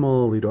to be a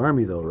small elite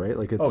army, though, right?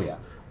 Like it's. Oh yeah.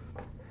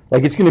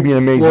 Like it's going to be an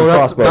amazing Well,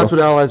 crossbow. that's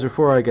what allies are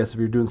for, I guess. If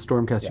you're doing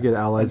Stormcast, you get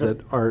allies just-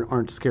 that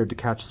aren't scared to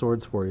catch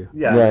swords for you.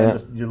 Yeah, Yeah, and yeah.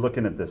 just, you're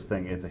looking at this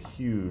thing. It's a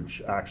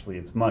huge. Actually,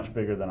 it's much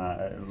bigger than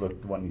I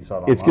looked when you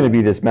saw it. It's going to be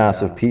online. this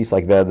massive Yeah. piece.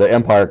 Like the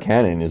Empire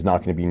cannon is not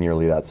going to be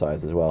nearly that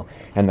size as well.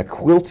 And the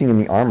quilting in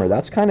the armor,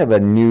 that's kind of a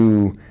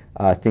new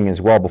thing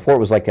as well. Before it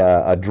was like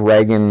a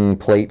dragon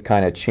plate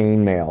kind of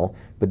chainmail,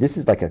 but this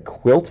is like a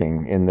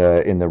quilting in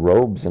the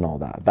robes and all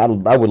that. That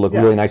would look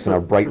Yeah, really nice in so-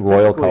 a bright so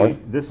royal typically, color.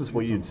 This is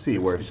what you'd see,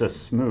 where it's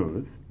just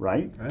smooth,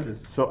 right? That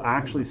is- So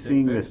actually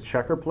seeing this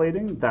checker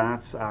plating,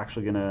 that's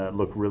actually going to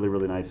look really,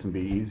 really nice and be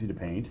easy to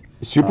paint.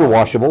 Super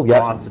washable, yeah.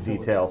 Lots of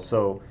detail.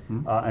 So,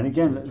 and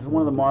again, it's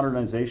one of the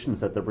modernizations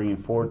that they're bringing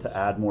forward to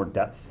add more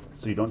depth,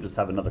 so you don't just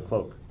have another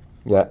cloak.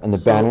 Yeah, and the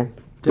banner.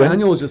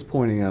 Daniel was just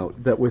pointing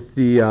out that with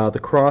the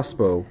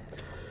crossbow,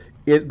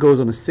 it goes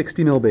on a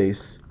 60 mil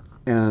base,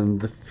 and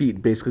the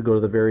feet basically go to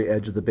the very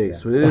edge of the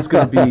base. So it is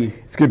going to be.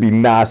 It's going to be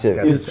massive.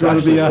 Yeah, It's going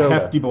to be a Actually,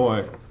 hefty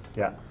boy.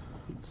 Yeah,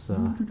 It's,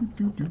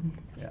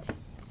 yeah.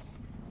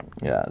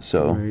 Yeah,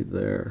 so right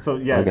there. So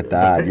yeah, Look at the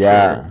that, picture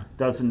yeah.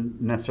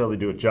 doesn't necessarily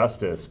do it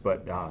justice,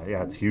 but yeah,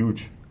 it's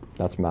huge.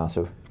 that's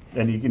massive.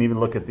 And you can even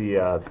look at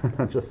the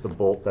just the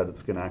bolt that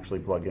it's going to actually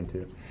plug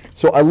into.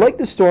 So I like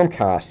the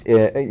Stormcast.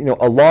 You know,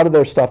 a lot of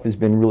their stuff has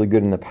been really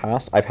good in the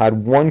past. I've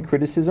had one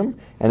criticism,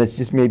 and it's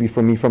just maybe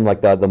for me from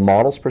like the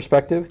model's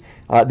perspective.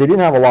 They didn't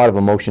have a lot of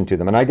emotion to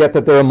them, and I get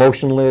that they're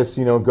emotionless,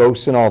 you know,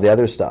 ghosts and all the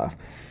other stuff.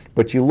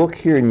 But you look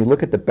here and you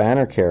look at the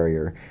banner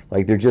carrier,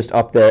 like they're just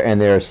up there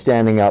and they're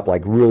standing up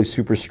like really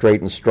super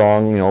straight and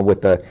strong, you know, with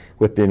the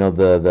you know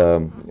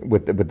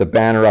with the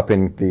banner up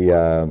in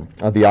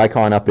the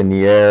icon up in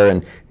the air,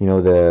 and you know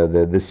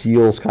the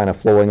seals kind of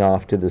flowing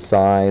off to the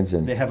sides,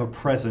 and They have a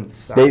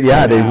presence. they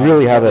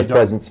really have a don't-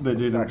 presence. They It's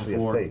didn't actually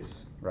before. a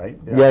face, right?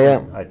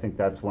 Yeah. I think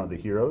that's one of the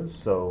heroes.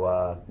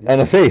 So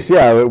And a face,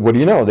 yeah. What do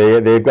you know?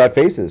 They've got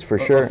faces for A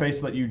sure. face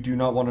that you do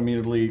not want to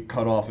immediately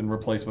cut off and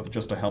replace with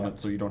just a helmet,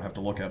 so you don't have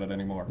to look at it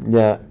anymore.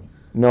 Yeah.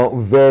 No,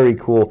 very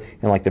cool.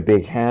 And like the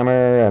big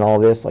hammer and all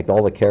this, like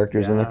all the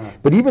characters in Yeah. there.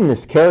 But even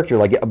this character,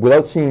 like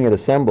without seeing it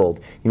assembled,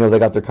 you know, they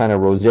got their kind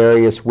of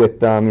Rosarius with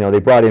them. You know, they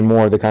brought in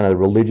more of the kind of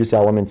religious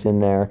elements in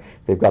there.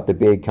 They've got the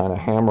big kind of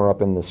hammer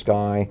up in the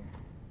sky.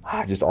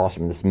 Just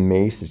awesome. This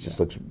mace is just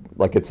looks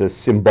like it's a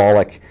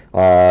symbolic.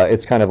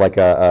 It's kind of like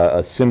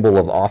a symbol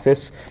of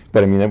office,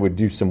 but I mean that would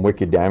do some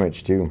wicked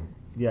damage too.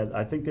 yeah,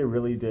 I think they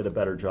really did a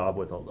better job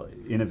with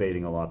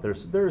innovating a lot.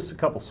 There's a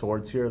couple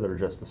swords here that are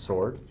just a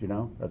sword, you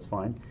know, that's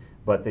fine.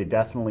 But they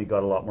definitely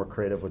got a lot more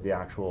creative with the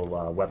actual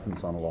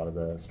weapons on a lot of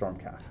the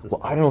Stormcast. Well,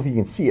 I don't know if you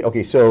can see it.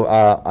 Okay, so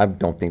I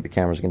don't think the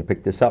camera's going to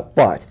pick this up,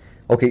 but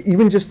okay,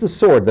 even just the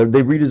sword, they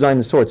redesigned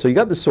the sword. So you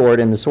got the sword,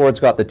 and the sword's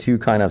got the 2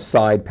 kind of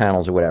side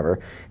panels or whatever,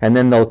 and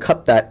then they'll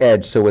cut that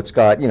edge so it's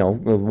got, you know,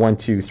 1,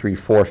 2, 3,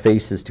 4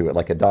 faces to it,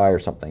 like a die or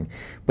something.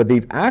 But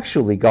they've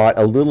actually got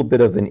a little bit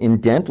of an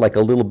indent, like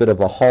a little bit of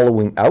a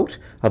hollowing out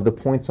of the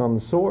points on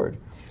the sword.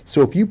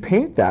 So if you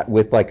paint that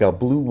with like a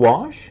blue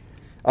wash,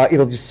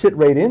 it'll just sit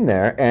right in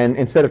there, and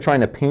instead of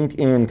trying to paint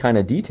in kind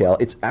of detail,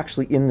 it's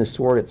actually in the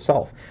sword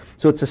itself.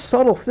 So it's a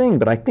subtle thing,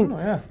 but I think,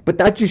 but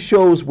that just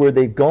shows where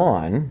they've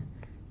gone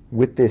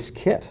with this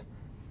kit.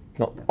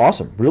 No,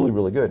 awesome, really,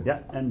 really good. Yeah,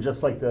 and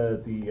just like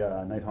the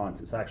Night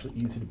Haunts, it's actually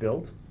easy to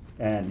build,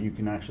 and you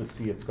can actually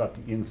see it's got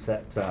the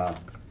inset.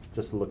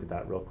 Just to look at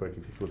that real quick,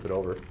 if you flip it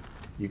over,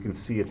 you can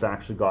see it's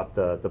actually got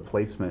the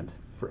placement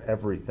for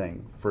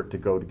everything for it to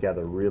go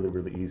together really,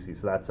 really easy.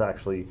 So that's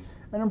actually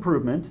an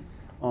improvement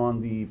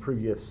on the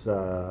previous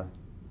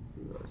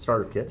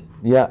starter kit.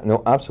 Yeah,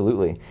 no,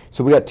 absolutely.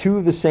 So we got 2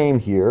 of the same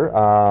here,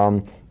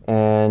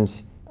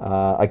 and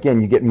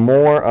again, you get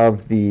more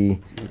of the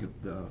Look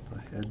at the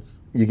heads.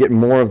 you get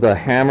more of the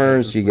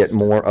hammers, you get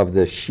more of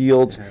the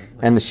shields,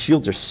 and the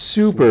shields are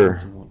super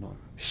And whatnot.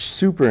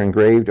 super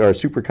engraved, or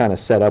super kind of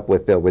set up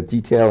with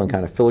detail and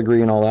kind of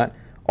filigree and all that.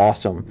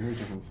 Awesome. Very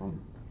different from.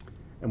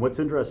 And what's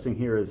interesting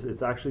here is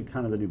it's actually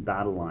kind of the new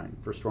battle line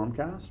for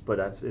Stormcast, but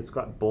it's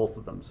got both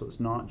of them. So it's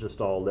not just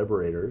all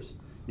Liberators.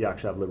 You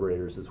actually have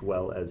Liberators as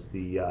well as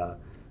the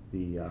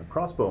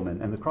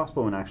crossbowmen, and the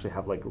crossbowmen actually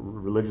have like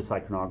religious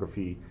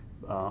iconography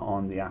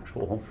on the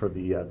actual for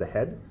the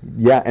head.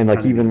 Yeah, and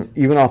like Kinda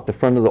even off the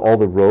front of all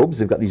the robes,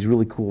 they've got these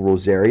really cool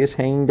rosarius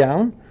hanging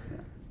down.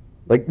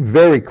 Like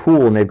very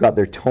cool, and they've got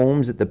their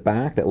tomes at the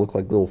back that look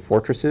like little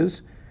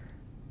fortresses.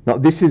 Now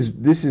this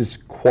is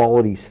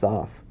quality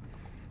stuff.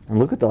 And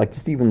look at the, like,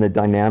 just even the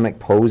dynamic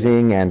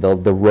posing and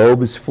the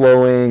robes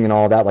flowing and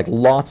all that. Like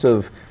lots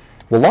of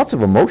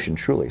emotion,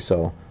 truly.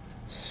 So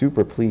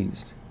super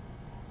pleased.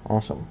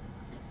 Awesome.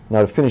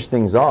 Now to finish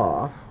things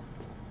off,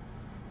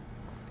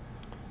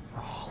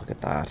 oh, look at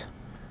that.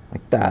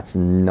 Like that's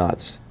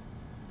nuts.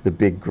 The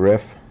big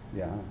griff.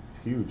 Yeah, it's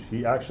huge.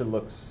 He actually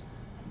looks,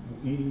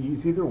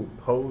 he's either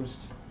posed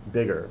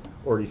bigger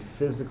or he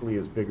physically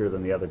is bigger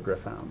than the other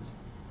Griffhounds.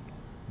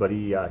 But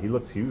he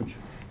looks huge.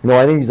 No,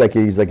 I think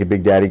he's like a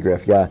big daddy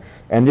griff, yeah.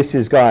 And this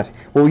has got,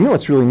 well, you know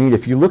what's really neat?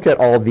 If you look at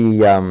all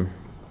the,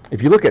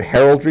 if you look at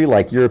heraldry,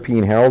 like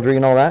European heraldry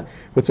and all that,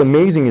 what's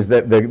amazing is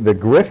that the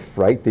griff,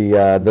 right,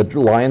 the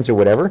lions or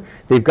whatever,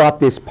 they've got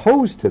this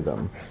pose to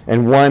them.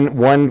 And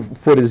one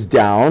foot is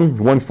down,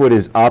 one foot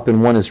is up,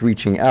 and one is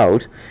reaching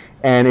out.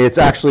 And it's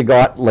actually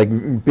got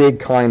like big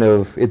kind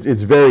of, it's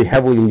very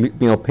heavily,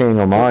 you know, paying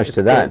homage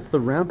to that. It's the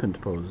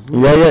rampant pose, isn't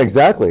it? Yeah,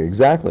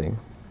 exactly.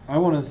 I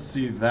want to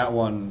see that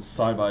one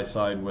side by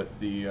side with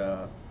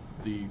the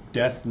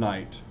Death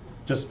Knight,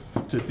 just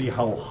to see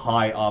how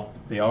high up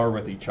they are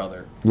with each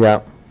other.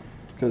 Yeah.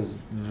 Because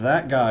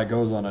that guy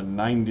goes on a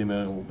 90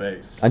 mil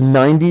base. A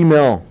 90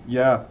 mil.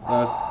 Yeah.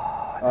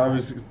 I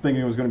was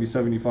thinking it was going to be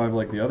 75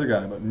 like the other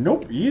guy, but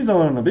nope, he's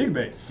on a big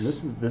base.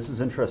 This is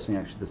interesting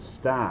actually. The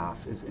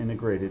staff is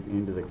integrated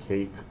into the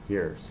cape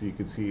here, so you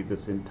can see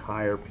this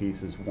entire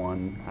piece is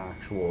one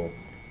actual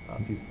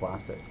piece of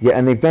plastic. Yeah,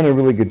 and they've done a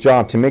really good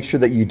job to make sure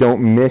that you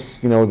don't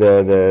miss, you know,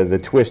 the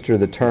twist or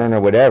the turn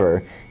or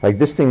whatever. Like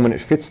this thing, when it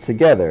fits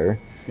together,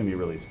 It's gonna be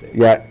really stable.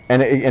 yeah,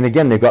 and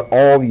again, they've got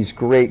all these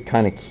great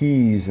kind of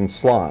keys and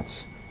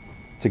slots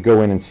to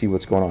go in and see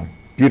what's going on.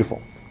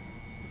 Beautiful.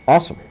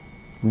 Awesome.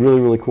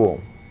 Really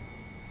cool.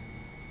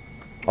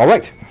 All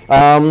right.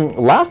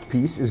 Last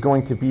piece is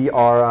going to be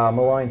our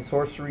Malign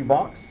Sorcery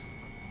box.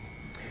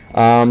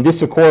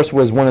 This, of course,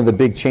 was one of the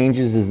big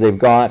changes. Is they've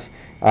got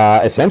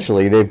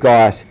essentially they've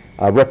got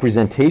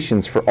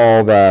representations for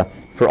all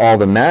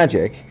the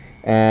magic,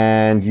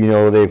 and you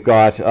know they've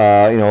got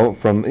you know,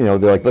 from, you know,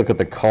 they like, look at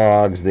the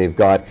cogs. They've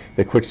got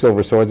the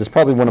Quicksilver swords. It's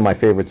probably one of my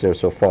favorites there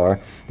so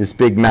far. This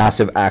big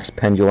massive axe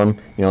pendulum.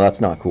 You know,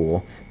 that's not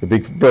cool. The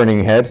big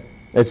burning head.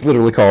 It's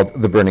literally called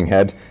the Burning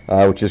Head,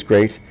 which is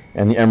great.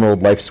 And the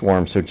Emerald Life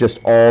Swarm. So just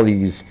all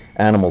these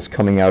animals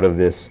coming out of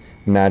this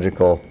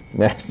magical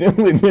nest.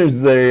 There's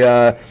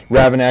the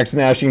Ravanax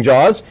Gnashing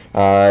Jaws.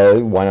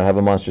 Why not have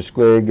a Monster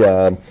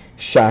Squig?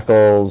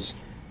 Shackles.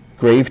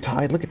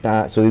 Gravetide. Look at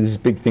that. So this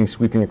big thing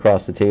sweeping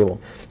across the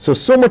table.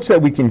 So much that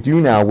we can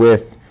do now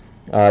with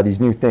these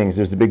new things.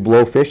 There's the big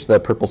blowfish, the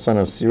Purple Son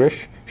of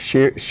Sirish.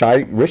 Shyish.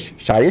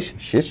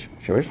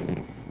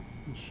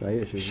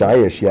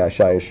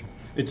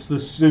 It's the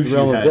sushi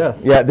Realm of head. Death.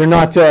 Yeah, they're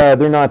not shy.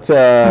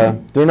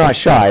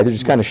 They're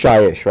just kind of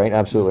shyish, right?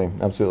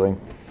 Absolutely.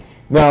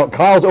 Now,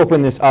 Kyle's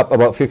opened this up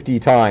about 50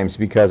 times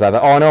because I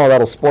thought, oh no,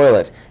 that'll spoil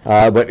it.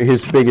 But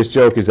his biggest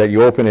joke is that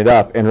you open it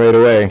up and right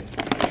away,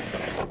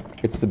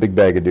 it's the big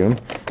bag of doom,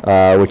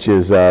 which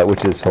is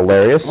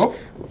hilarious. Oh,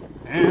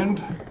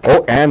 and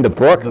and the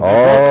book.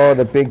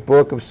 The big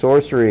book of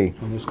sorcery.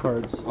 And there's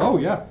cards. oh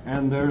yeah,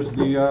 and there's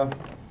the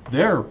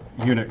their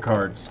unit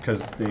cards,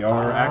 because they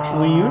are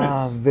actually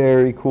units.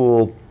 Very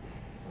cool.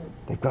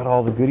 They've got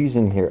all the goodies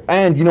in here,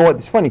 and you know what?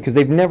 It's funny because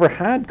they've never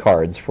had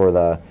cards for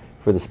the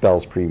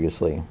spells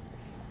previously.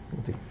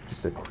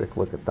 Just a quick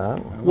look at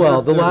that.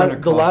 Well, the They're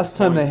gonna last cost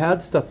time they points.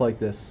 had stuff like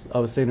this, I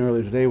was saying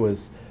earlier today,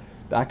 was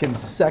back in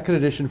second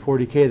edition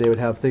 40k. They would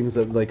have things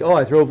that like, oh,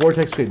 I throw a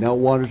vortex grenade, now it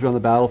wanders around the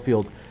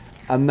battlefield,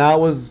 and that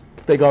was,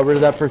 they got rid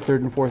of that for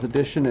third and fourth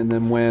edition, and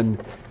then when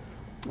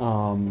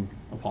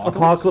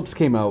Apocalypse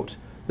came out,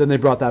 then they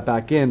brought that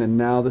back in, and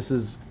now this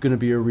is going to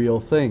be a real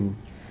thing.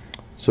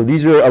 So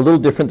these are a little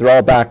different. They're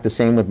all back the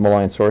same with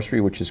Malign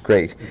Sorcery, which is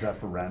great. Is that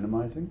for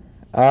randomizing?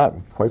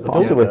 Quite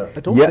possibly. I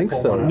don't Yeah. think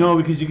so. No,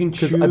 because you can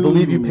choose. Because I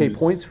believe you pay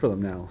points for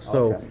them now.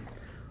 So Okay.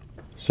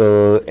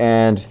 So,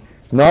 and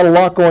not a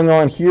lot going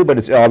on here, but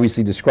it's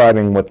obviously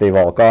describing what they've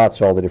all got,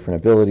 so all the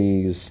different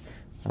abilities.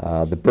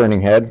 The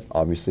Burning Head,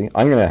 obviously.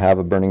 I'm going to have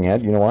a Burning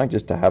Head. You know why?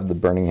 Just to have the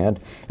Burning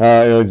Head.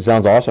 It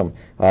sounds awesome.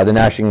 The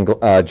Gnashing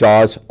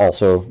Jaws,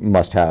 also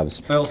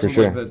must-haves, I also for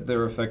sure. think that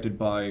they're affected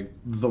by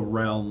the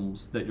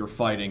realms that you're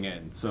fighting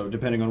in. So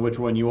depending on which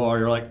one you are,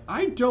 you're like,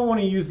 I don't want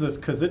to use this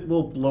because it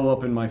will blow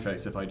up in my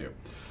face if I do.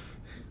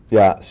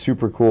 Yeah,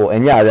 super cool.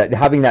 And yeah,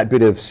 having that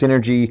bit of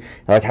synergy,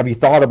 like, have you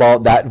thought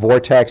about that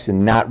vortex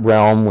and that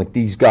realm with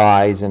these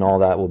guys and all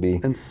that will be...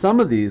 and some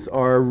of these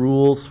are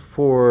rules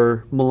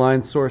for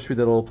Malign Sorcery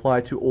that will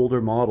apply to older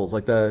models,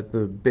 like the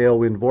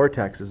Balewind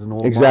Vortex is an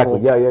old Exactly,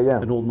 model.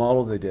 yeah. An old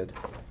model they did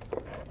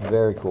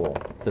Very cool.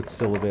 that's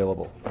still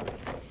available.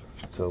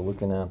 So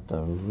looking at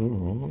the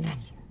rules,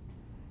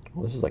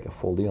 well, this is like a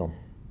full deal.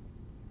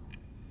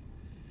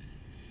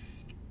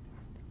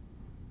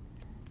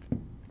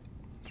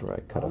 That's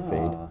right, cut a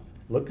fade.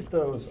 Look at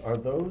those. Are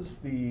those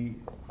the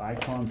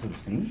icons of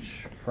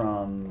Tzeentch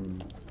from?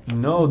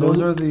 No, those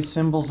are the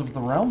symbols of the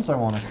realms, I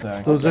want to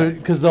say. Those are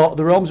because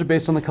the realms are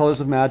based on the colors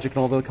of magic,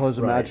 and all the colors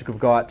of Right. magic have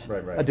got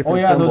Right, right. a different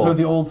Oh yeah, symbol. those are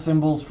the old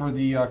symbols for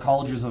the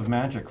colleges of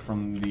magic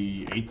from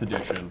the 8th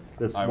edition.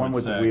 This I one would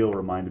with say. the wheel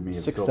reminded me of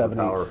 6, Silver 7,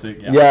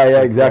 8, Tower.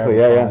 Yeah, exactly.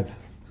 Yeah.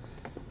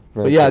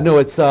 But yeah, no,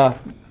 it's that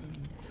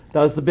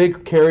was the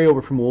big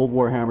carryover from old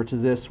Warhammer to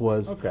this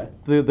was Okay.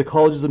 the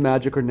colleges of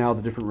magic are now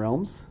the different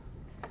realms.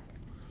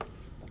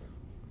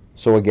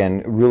 So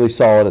again, really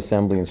solid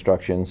assembly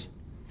instructions.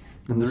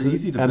 And this they're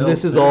is- easy to and build,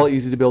 this is too. all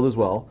easy to build as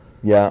well.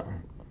 Yeah,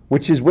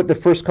 which is what the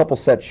first couple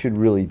sets should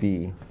really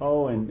be.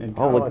 Oh, and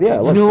Oh, Kyle, look, I yeah,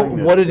 think look. You you're know saying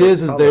this, what it the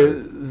is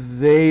colors.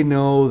 they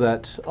know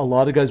that a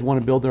lot of guys want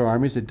to build their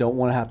armies. They don't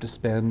want to have to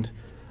spend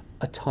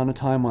a ton of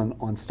time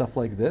on stuff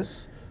like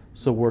this.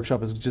 So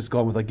Workshop has just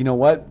gone with like, you know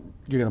what,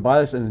 you're gonna buy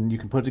this and then you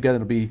can put it together.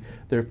 It'll be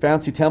they're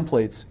fancy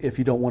templates if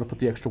you don't want to put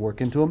the extra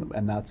work into them,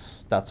 and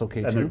that's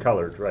okay And too. they're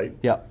colored, right?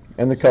 Yeah.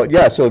 And the color,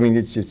 yeah. So I mean,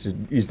 it's just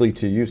easily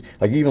to use.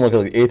 Like even look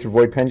at the Aether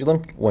Void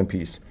pendulum, one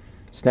piece.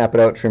 Snap it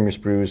out, trim your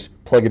sprues,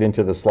 plug it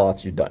into the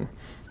slots, you're done.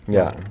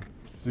 Yeah.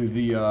 So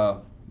the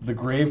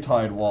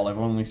Gravetide wall, I've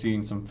only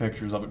seen some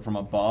pictures of it from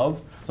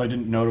above, so I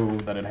didn't know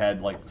that it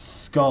had like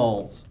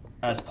skulls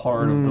as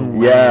part of the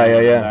ring. Yeah.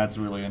 That's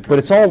really interesting. But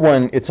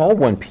it's all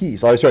one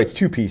piece. Oh, sorry, it's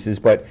two pieces,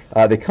 but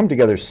they come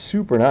together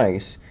super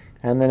nice,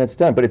 and then it's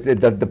done. But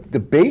the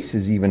base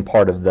is even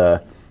part of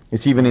the.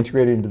 It's even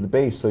integrated into the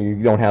base, so you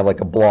don't have like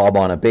a blob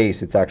on a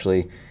base. It's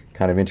actually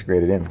kind of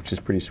integrated in, which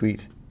is pretty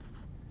sweet.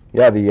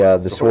 Yeah,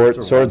 the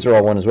swords are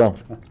all one as well.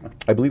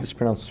 I believe it's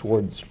pronounced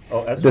swords.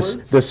 Oh, S The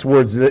words? S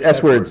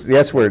words, the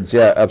S words.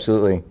 Yeah,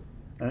 absolutely.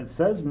 And it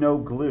says no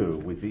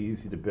glue would be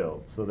easy to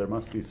build, so there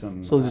must be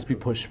some. So it'll just be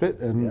push fit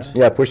and. Yeah.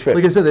 Yeah, push fit.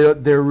 Like I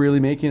said, they're really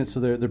making it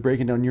so they're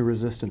breaking down your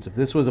resistance. If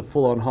this was a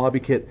full-on hobby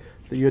kit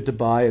that you had to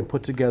buy and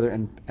put together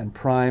and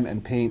prime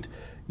and paint,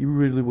 you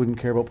really wouldn't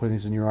care about putting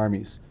these in your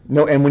armies.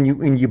 No, and when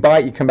you buy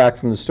it, you come back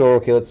from the store.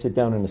 Okay, let's sit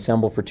down and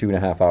assemble for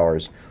 2.5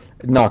 hours.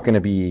 Not going to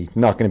be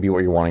what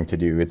you're wanting to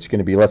do. It's going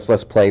to be let's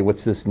play.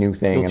 What's this new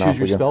thing? You'll And choose off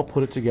your we go. spell,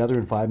 put it together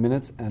in 5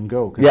 minutes, and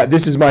go. 'Cause Yeah,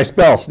 this is my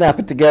spell. Snap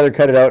it together,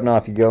 cut it out, and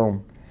off you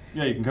go.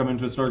 Yeah, you can come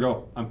into a store and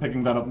go, I'm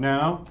picking that up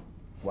now.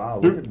 Wow,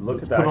 Let's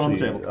look at put that. it on the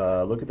Actually,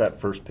 table. look at that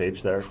first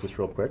page there, just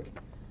real quick.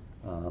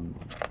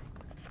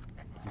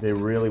 They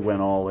really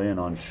went all in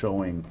on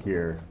showing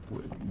here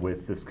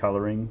with this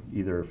coloring,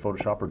 either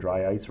Photoshop or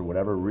dry ice or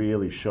whatever,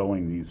 really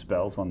showing these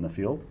spells on the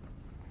field.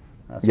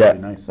 That's Yeah, really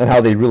nice. and how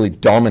they really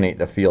dominate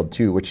the field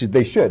too, which is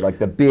they should. Like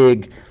the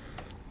big,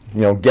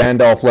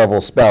 Gandalf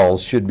level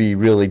spells should be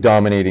really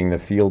dominating the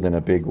field in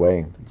a big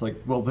way. It's like,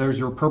 well, there's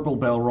your purple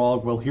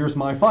Balrog. Well, here's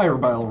my fire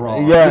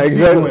Balrog. Yeah, The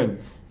exactly.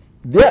 sequence.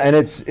 Yeah,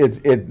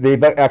 and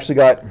they've actually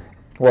got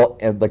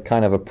like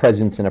kind of a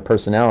presence and a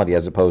personality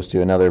as opposed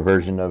to another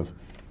version of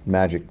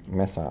Magic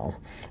Missile.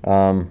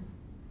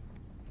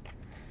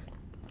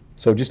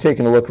 So just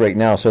taking a look right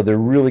now, so they're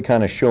really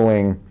kind of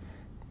showing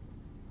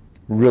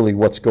really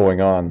what's going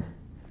on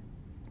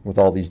with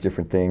all these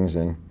different things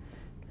and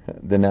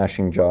the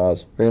gnashing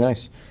jaws. Very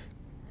nice,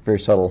 very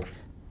subtle.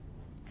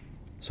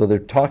 So they're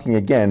talking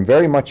again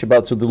very much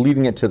about, so they're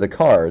leaving it to the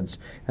cards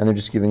and they're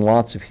just giving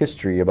lots of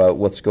history about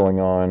what's going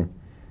on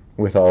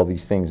with all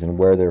these things and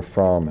where they're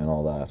from and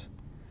all that.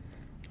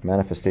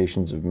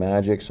 Manifestations of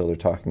magic, so they're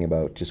talking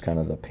about just kind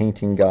of the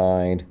painting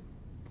guide.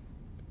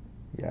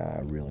 Yeah,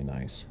 really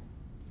nice.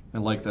 I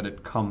like that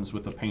it comes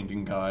with a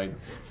painting guide.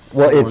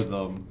 Well, for it's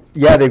them.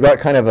 yeah, they've got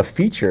kind of a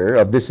feature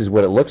of this is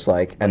what it looks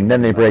like, and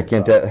then they heavy break metal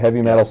into style.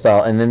 heavy metal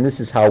style, and then this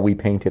is how we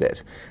painted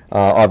it.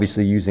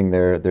 Obviously using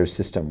their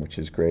system, which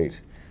is great.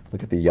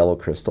 Look at the yellow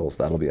crystals.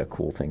 That'll be a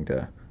cool thing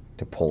to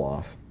pull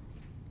off.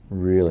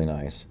 Really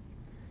nice.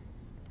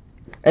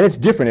 And it's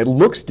different. It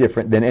looks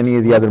different than any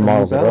of the other And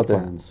models that are battle out there.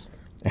 plans.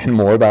 And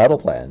more battle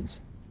plans,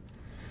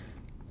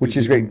 which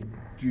is You great. can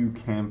do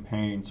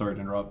campaign. Sorry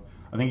to interrupt.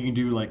 I think you can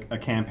do like a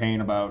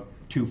campaign about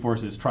two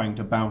forces trying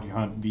to bounty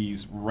hunt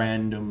these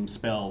random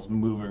spells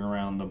moving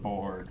around the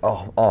board.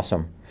 Oh,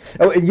 awesome.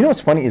 Oh, and you know what's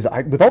funny is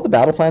with all the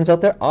battle plans out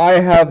there, I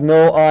have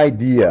no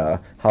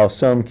idea how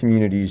some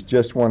communities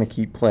just want to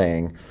keep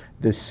playing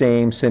the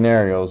same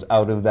scenarios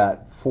out of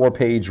that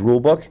 4-page rule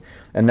book,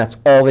 and that's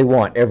all they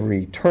want.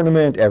 Every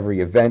tournament, every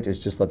event is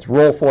just let's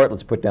roll for it,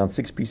 let's put down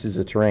 6 pieces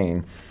of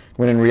terrain.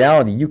 When in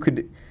reality, you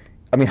could,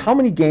 I mean, how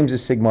many games of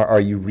Sigmar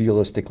are you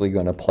realistically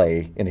going to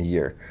play in a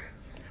year?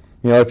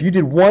 If you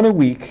did one a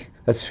week,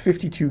 that's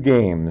 52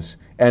 games,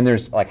 and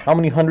there's like how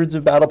many hundreds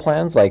of battle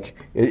plans? Like,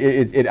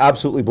 it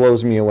absolutely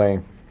blows me away.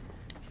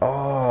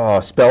 Oh,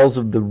 Spells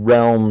of the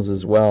Realms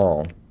as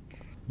well.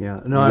 Yeah,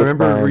 no, I Look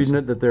remember lines. reading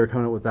it that they're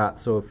coming out with that.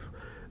 So,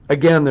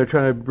 again, they're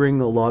trying to bring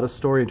a lot of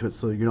story into it.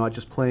 So you're not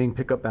just playing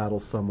pickup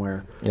battles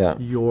somewhere. Yeah.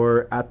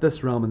 You're at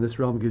this realm, and this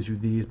realm gives you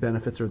these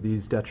benefits or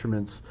these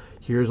detriments.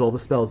 Here's all the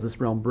spells this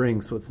realm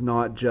brings. So it's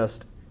not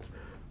just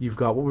you've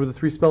got what were the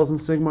 3 spells in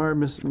Sigmar?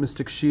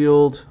 Mystic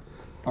Shield,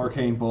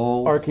 Arcane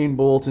Bolt. Arcane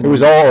Bolt, and It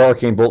was all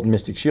Arcane Bolt and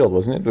Mystic Shield,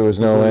 wasn't it? There was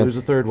no. There's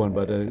a third one,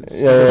 but Yeah, The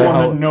yeah, one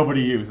yeah. that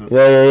nobody uses.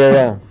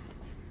 Yeah.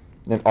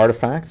 And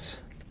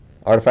artifacts.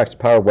 Artifacts of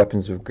power,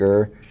 weapons of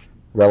Gur,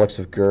 relics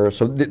of Gur.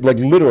 So, like,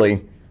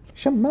 literally,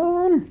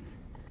 shaman.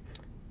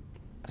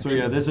 So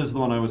yeah, this is the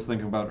one I was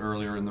thinking about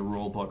earlier in the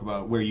rule book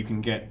about where you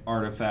can get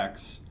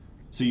artifacts.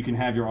 So you can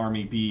have your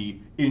army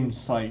be in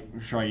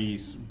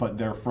Shais, but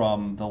they're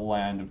from the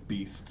land of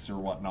beasts or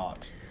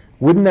whatnot.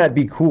 Wouldn't that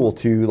be cool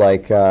to,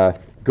 like, go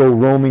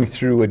roaming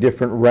through a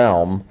different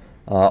realm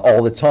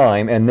all the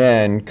time and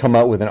then come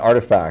out with an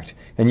artifact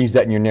and use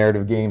that in your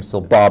narrative games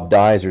till Bob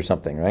dies or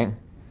something, right?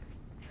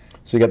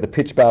 So you got the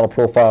pitch battle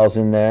profiles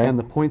in there. And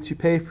the points you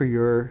pay for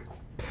your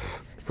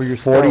 40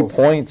 spells.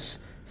 points,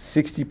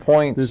 60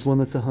 points. There's one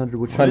that's 100,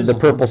 which Hundred- is the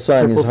Purple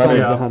Sun Purple is Sun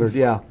 100. is 100,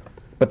 yeah.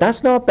 But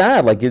that's not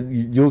bad. Like,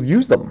 you'll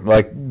use them.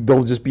 Like,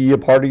 they'll just be a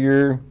part of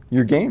your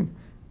game.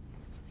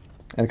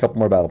 And a couple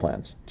more battle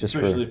plans. Just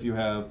Especially for, if you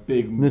have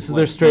big. And this is like,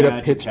 their straight up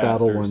magic pitch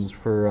battle casters. ones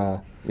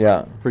for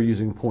yeah,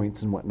 using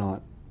points and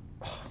whatnot.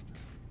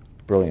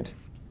 brilliant.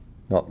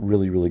 No,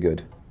 really, really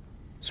good.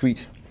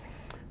 Sweet.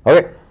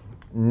 Okay,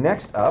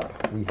 next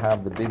up, we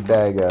have the big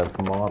bag of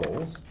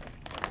models.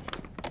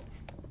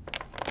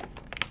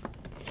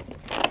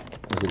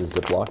 Is it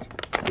a Ziploc?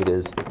 It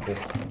is.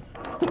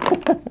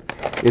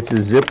 It's a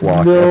Ziploc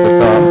at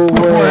the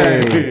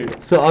top. way.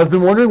 So I've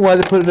been wondering why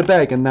they put it in a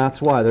bag, and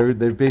that's why they're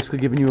basically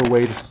giving you a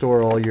way to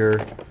store all your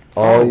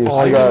All your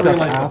I stuff. didn't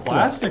realize the after.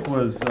 plastic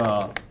was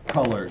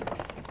colored.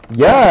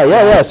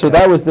 Yeah. So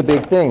that was the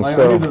big thing. I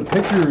So knew the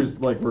pictures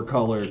like were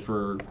colored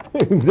for.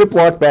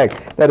 Ziploc bag.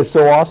 That is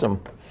so awesome.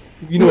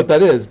 You know what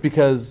that is,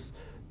 because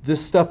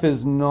this stuff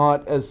is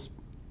not as,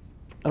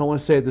 I don't want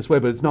to say it this way,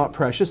 but it's not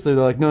precious. They're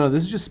like, no,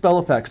 this is just spell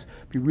effects.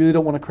 If you really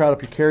don't want to crowd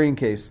up your carrying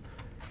case,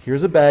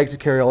 here's a bag to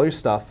carry all your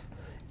stuff.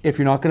 If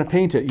you're not going to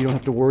paint it, you don't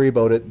have to worry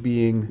about it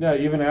being, Yeah,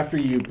 even after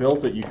you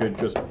built it, you could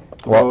just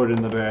Well, throw it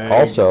in the bag.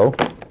 Also,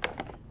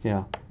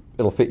 yeah.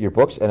 it'll fit your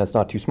books, and it's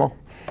not too small.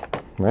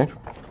 Right?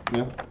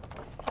 Yeah.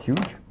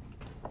 Huge.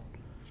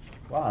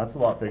 Wow, that's a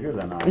lot bigger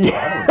than I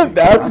Yeah, thought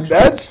it would be.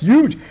 that's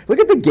huge. Look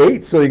at the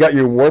gates. So you got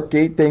your warp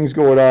gate things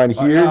going on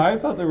Oh, here. yeah, I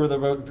thought they were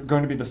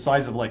going to be the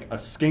size of like a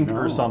skink No,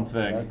 or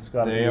something. That's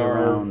got to They be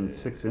are around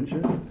 6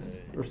 inches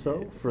or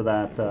so for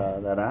that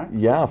that axe.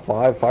 Yeah,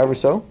 five or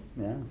so.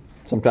 Yeah.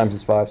 Sometimes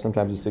it's 5,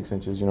 sometimes it's 6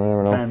 inches. You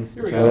never know. Depends.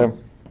 Here we depends.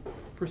 go.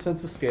 For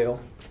sense of scale.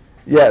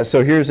 Yeah.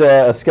 So here's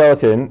a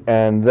skeleton,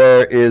 and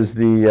there is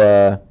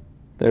the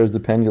there's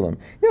the pendulum.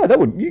 Yeah,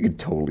 you could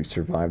totally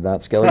survive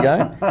that, Skelly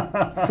guy.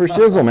 For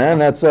shizzle, man.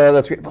 That's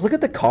great. But look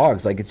at the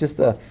cogs. Like, it's just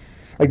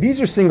like, these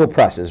are single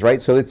presses,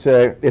 right? So it's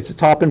a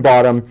top and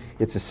bottom.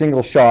 It's a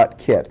single shot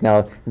kit.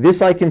 Now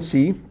this I can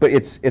see, but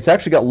it's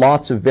actually got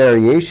lots of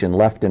variation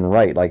left and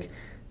right. Like,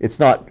 it's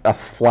not a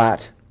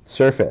flat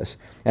surface,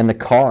 and the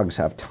cogs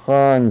have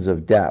tons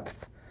of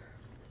depth.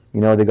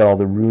 You know, they got all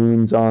the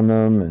runes on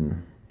them,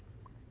 and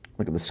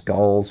look at the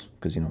skulls,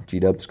 because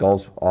G-Dub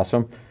skulls,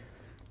 awesome.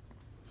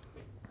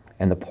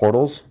 And the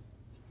portals.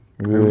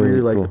 I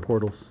really like cool. the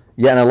portals.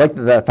 Yeah, and I like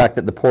the fact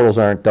that the portals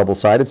aren't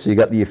double-sided, so you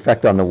got the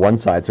effect on the one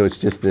side, so it's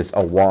just this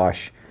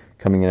awash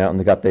coming in out, and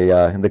they got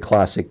the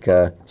classic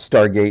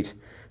Stargate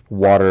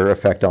water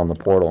effect on the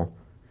portal.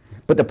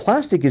 But the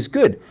plastic is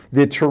good.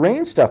 The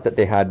terrain stuff that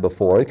they had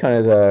before,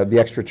 kind of the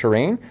extra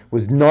terrain,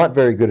 was not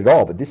very good at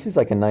all. But this is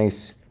like a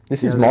nice.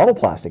 This is model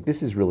plastic.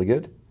 This is really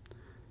good.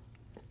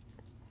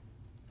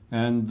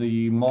 And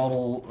the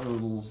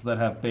models that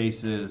have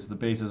bases, the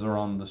bases are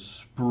on the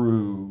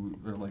sprue,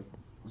 or like,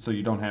 so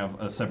you don't have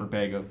a separate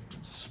bag of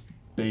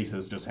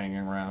bases just hanging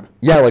around.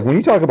 Yeah, like when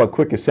you talk about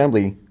quick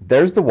assembly,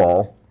 there's the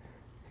wall,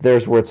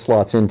 there's where it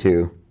slots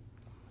into.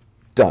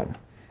 Done,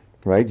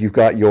 right? You've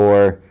got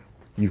your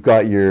The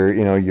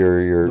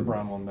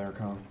brown one there,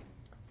 Con.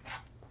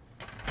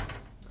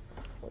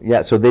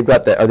 Yeah. So they've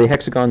got are they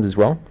hexagons as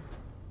well?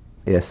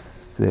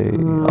 Yes. They. Oh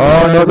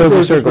no, Those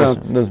those are are circles.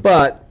 round.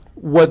 But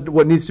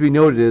what needs to be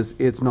noted is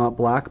it's not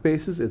black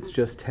bases, it's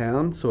just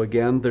tan. So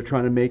again, they're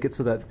trying to make it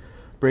so that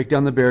break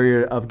down the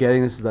barrier of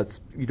getting this, so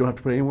that's you don't have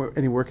to put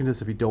any work into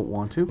this if you don't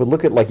want to. But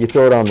look at, like, you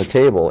throw it on the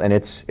table, and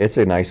it's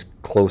a nice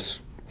close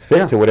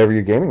fit to whatever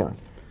you're gaming on.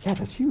 Yeah,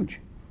 that's huge.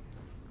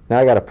 Now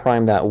I got to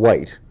prime that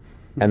white,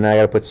 and then I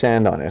got to put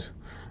sand on it.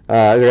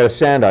 I got to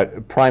sand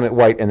it, prime it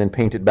white, and then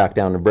paint it back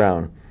down to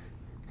brown.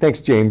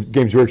 Thanks,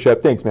 Games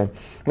Workshop. Thanks, man.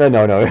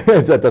 No,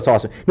 that's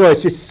awesome. No,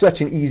 it's just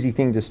such an easy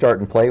thing to start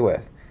and play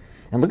with.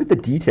 And look at the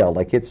detail.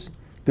 Like,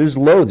 there's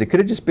loads. It could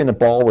have just been a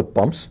ball with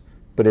bumps,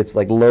 but it's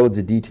like loads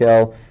of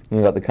detail.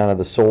 You got the kind of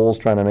the souls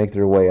trying to make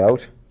their way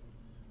out.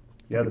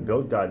 Yeah, the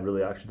build guide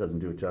really actually doesn't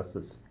do it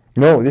justice.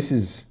 No,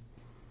 there's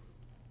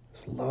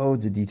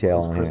loads of detail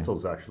Those on here.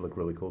 crystals actually look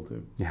really cool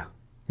too. Yeah.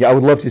 Yeah, I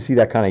would love to see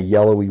that kind of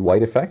yellowy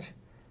white effect.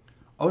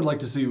 I would like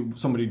to see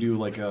somebody do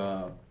like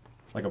a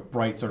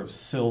bright sort of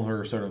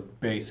silver sort of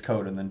base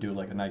coat and then do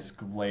like a nice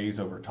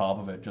glaze over top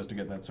of it just to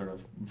get that sort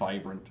of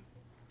vibrant.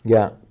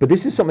 Yeah, but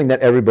this is something that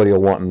everybody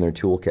will want in their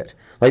toolkit.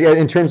 Like,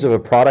 in terms of a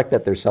product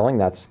that they're selling,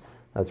 that's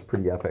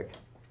pretty epic.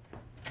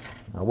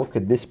 Now, what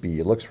could this be?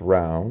 It looks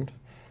round.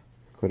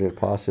 Could it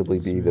possibly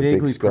be the big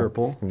vaguely skull?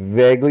 purple.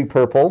 Vaguely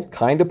purple,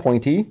 kind of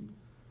pointy.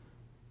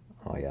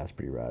 Oh yeah, that's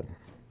pretty rad.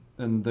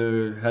 And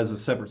there has a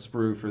separate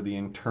sprue for the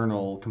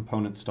internal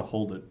components to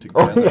hold it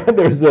Oh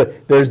together.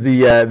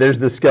 yeah, there's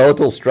the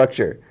skeletal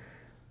structure.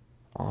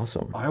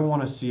 Awesome. I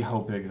want to see how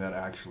big that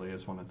actually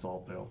is when it's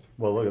all built.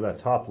 Well, look at that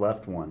top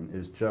left one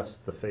is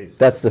just the face.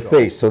 That's the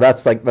face. So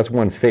that's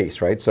one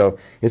face, right? So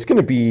it's going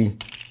to be.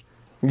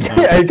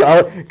 Yeah,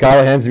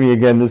 Kyle hands me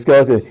again the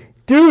skeleton.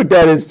 Dude,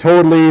 that is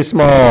totally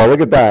small.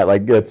 Look at that.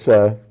 Like it's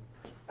that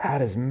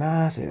is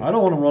massive. I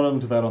don't want to run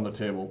into that on the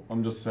table.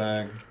 I'm just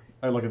saying.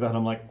 I look at that and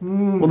I'm like,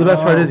 Well, the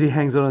best part is he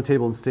hangs out on the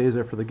table and stays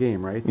there for the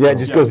game, right? Yeah, it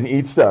just goes and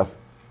eats stuff.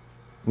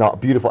 No,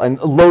 beautiful and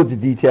loads of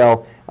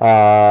detail.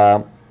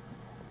 I'm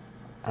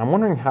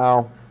wondering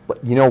how.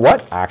 But you know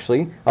what?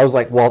 Actually, I was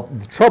like, well,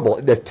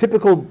 the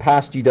typical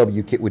past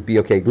GW kit would be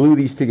okay. Glue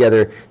these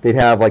together. They'd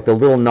have like the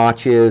little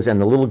notches and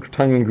the little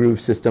tongue and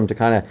groove system to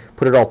kind of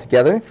put it all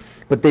together.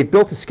 But they've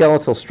built a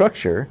skeletal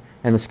structure,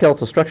 and the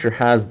skeletal structure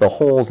has the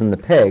holes and the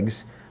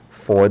pegs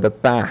for the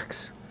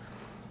backs.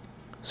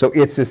 So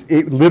it's just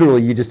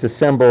literally you just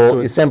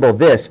assemble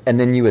this, and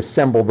then you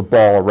assemble the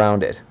ball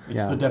around it.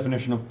 it's the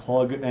definition of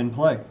plug and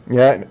play.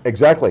 Yeah,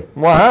 exactly.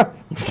 Wow,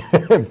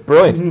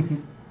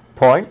 brilliant.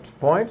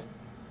 Point.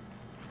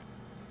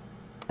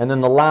 And then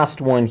the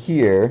last one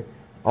here.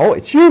 Oh,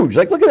 it's huge.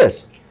 Like, look at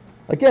this.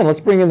 Again, let's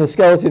bring in the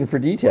skeleton for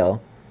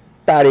detail.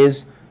 That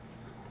is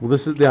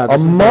This is a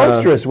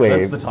monstrous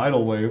wave. That's the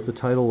tidal wave. the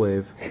tidal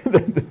wave.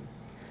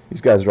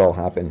 These guys are all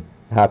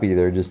happy.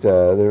 They're just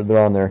they're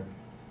on there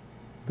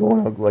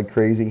going out like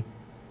crazy.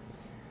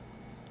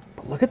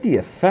 But look at the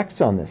effects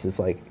on this. It's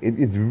like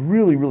it's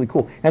really, really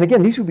cool. And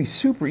again, these would be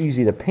super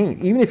easy to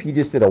paint, even if you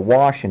just did a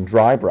wash and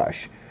dry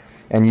brush,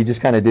 and you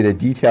just kind of did a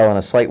detail and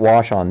a slight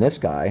wash on this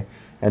guy,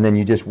 and then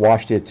you just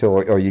washed it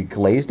or you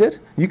glazed it.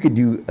 You could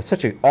do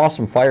such an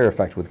awesome fire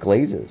effect with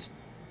glazes.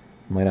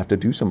 Might have to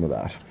do some of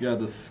that. Yeah,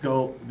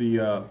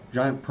 the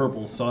giant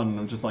purple sun.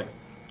 I'm just like,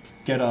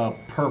 get a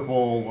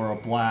purple or a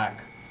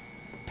black,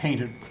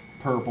 paint it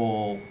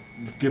purple,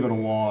 give it a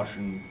wash,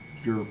 and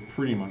you're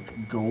pretty much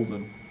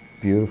golden.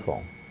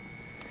 Beautiful.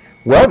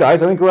 Well,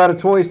 guys, I think we're out of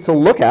toys to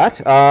look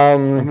at.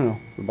 No,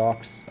 the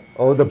box.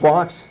 Oh, the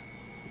box.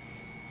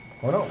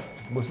 Oh no,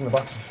 what's in the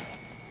box?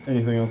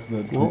 Anything else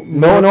that? Well,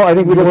 No, I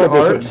think we more took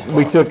art.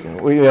 We took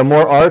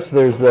more art.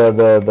 There's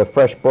the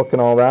fresh book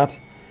and all that.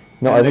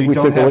 No, I think we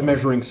they took don't have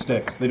measuring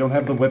sticks. They don't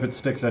have the whippet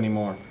sticks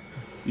anymore.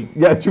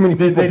 Yeah, too many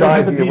people They don't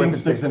have died the to get beating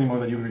whippet sticks anymore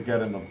that you could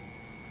get in them.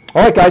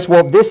 All right, guys.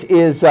 Well, this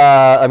is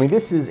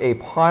this is a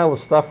pile of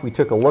stuff we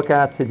took a look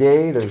at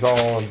today. There's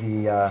all of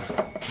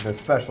the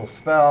special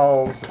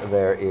spells.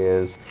 There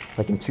is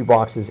like in 2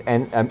 boxes,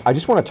 and I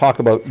just want to talk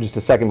about just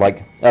a second,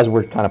 like as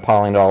we're kind of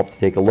piling it all up to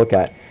take a look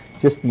at,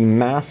 just the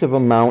massive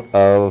amount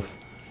of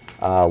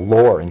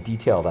lore and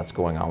detail that's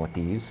going on with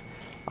these.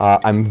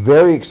 I'm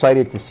very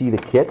excited to see the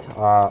kit.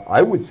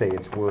 I would say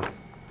it's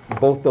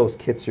both those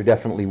kits are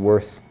definitely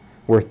worth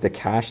the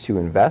cash to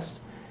invest,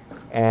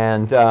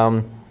 and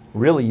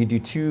really, you do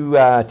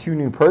two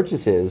new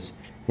purchases,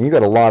 and you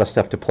got a lot of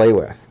stuff to play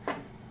with.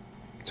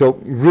 So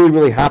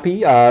really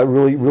happy,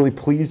 really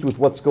pleased with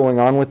what's going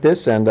on with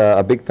this, and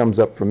a big thumbs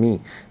up from me.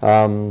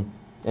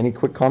 Any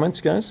quick comments,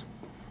 guys?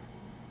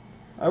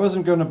 I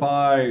wasn't going to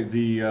buy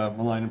the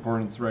Malign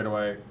Importance right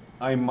away.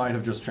 I might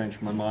have just changed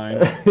my mind.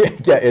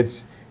 Yeah,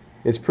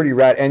 it's pretty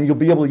rad, and you'll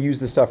be able to use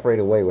the stuff right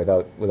away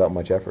without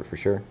much effort for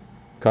sure.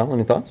 Kyle,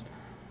 any thoughts?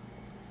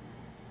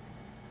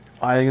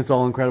 I think it's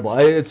all incredible.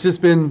 It's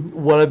just been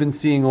what I've been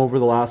seeing over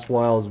the last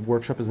while is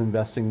Workshop is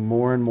investing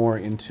more and more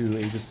into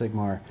Age of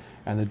Sigmar,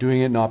 and they're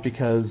doing it not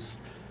because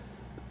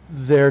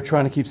they're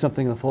trying to keep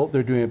something afloat.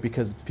 They're doing it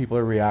because people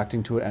are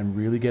reacting to it and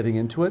really getting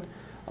into it.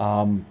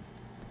 And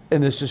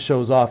this just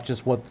shows off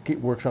just what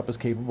Workshop is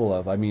capable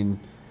of. I mean,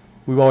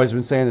 we've always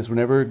been saying this.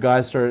 Whenever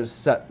guys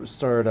step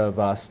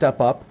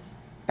up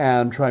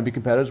and try and be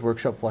competitors,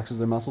 Workshop flexes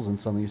their muscles, and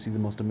suddenly you see the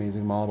most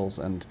amazing models.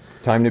 And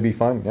Time to be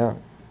fun, yeah,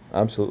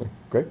 absolutely.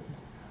 Great.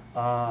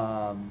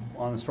 On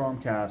the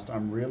Stormcast,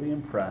 I'm really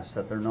impressed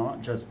that they're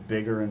not just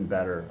bigger and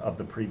better of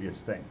the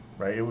previous thing,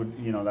 right? It would,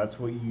 that's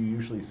what you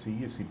usually see.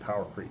 You see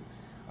power creep.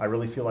 I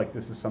really feel like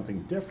this is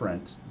something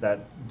different that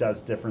does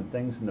different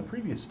things than the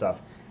previous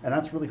stuff, and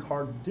that's really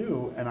hard to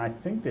do. And I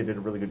think they did a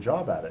really good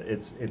job at it.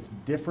 It's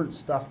different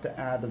stuff to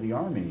add to the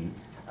army,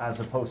 as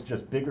opposed to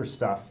just bigger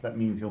stuff that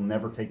means you'll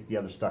never take the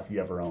other stuff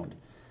you ever owned.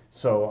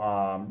 So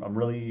I'm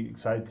really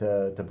excited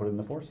to put it in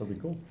the force. It'll be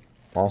cool.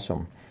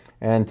 Awesome.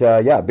 And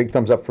yeah, big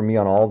thumbs up for me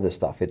on all of this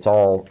stuff. It's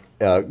all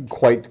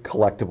quite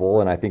collectible,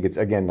 and I think it's,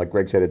 again, like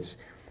Greg said,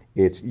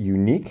 it's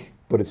unique,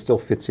 but it still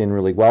fits in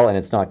really well, and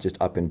it's not just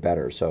up and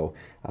better. So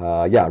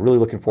yeah, really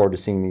looking forward to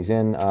seeing these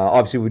in.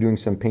 Obviously, we're doing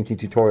some painting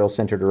tutorials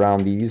centered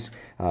around these.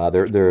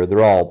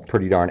 They're all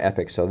pretty darn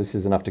epic, so this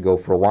is enough to go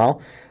for a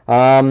while.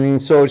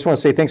 So I just want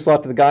to say thanks a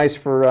lot to the guys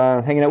for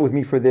hanging out with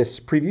me for this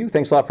preview.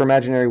 Thanks a lot for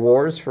Imaginary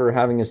Wars for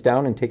having us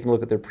down and taking a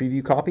look at their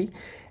preview copy.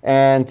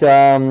 And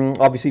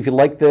obviously, if you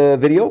like the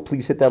video,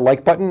 please hit that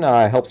like button.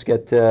 Helps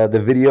get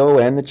the video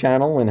and the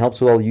channel, and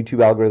helps with all the YouTube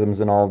algorithms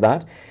and all of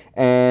that.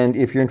 And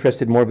if you're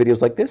interested in more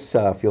videos like this,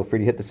 feel free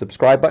to hit the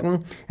subscribe button.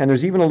 And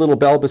there's even a little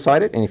bell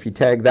beside it, and if you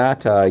tag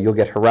that, you'll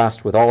get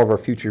harassed with all of our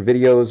future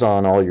videos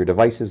on all your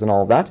devices and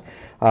all of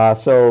that.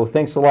 So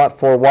thanks a lot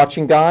for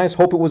watching, guys.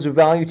 Hope it was of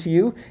value to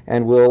you,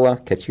 and we'll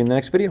catch you in the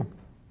next video.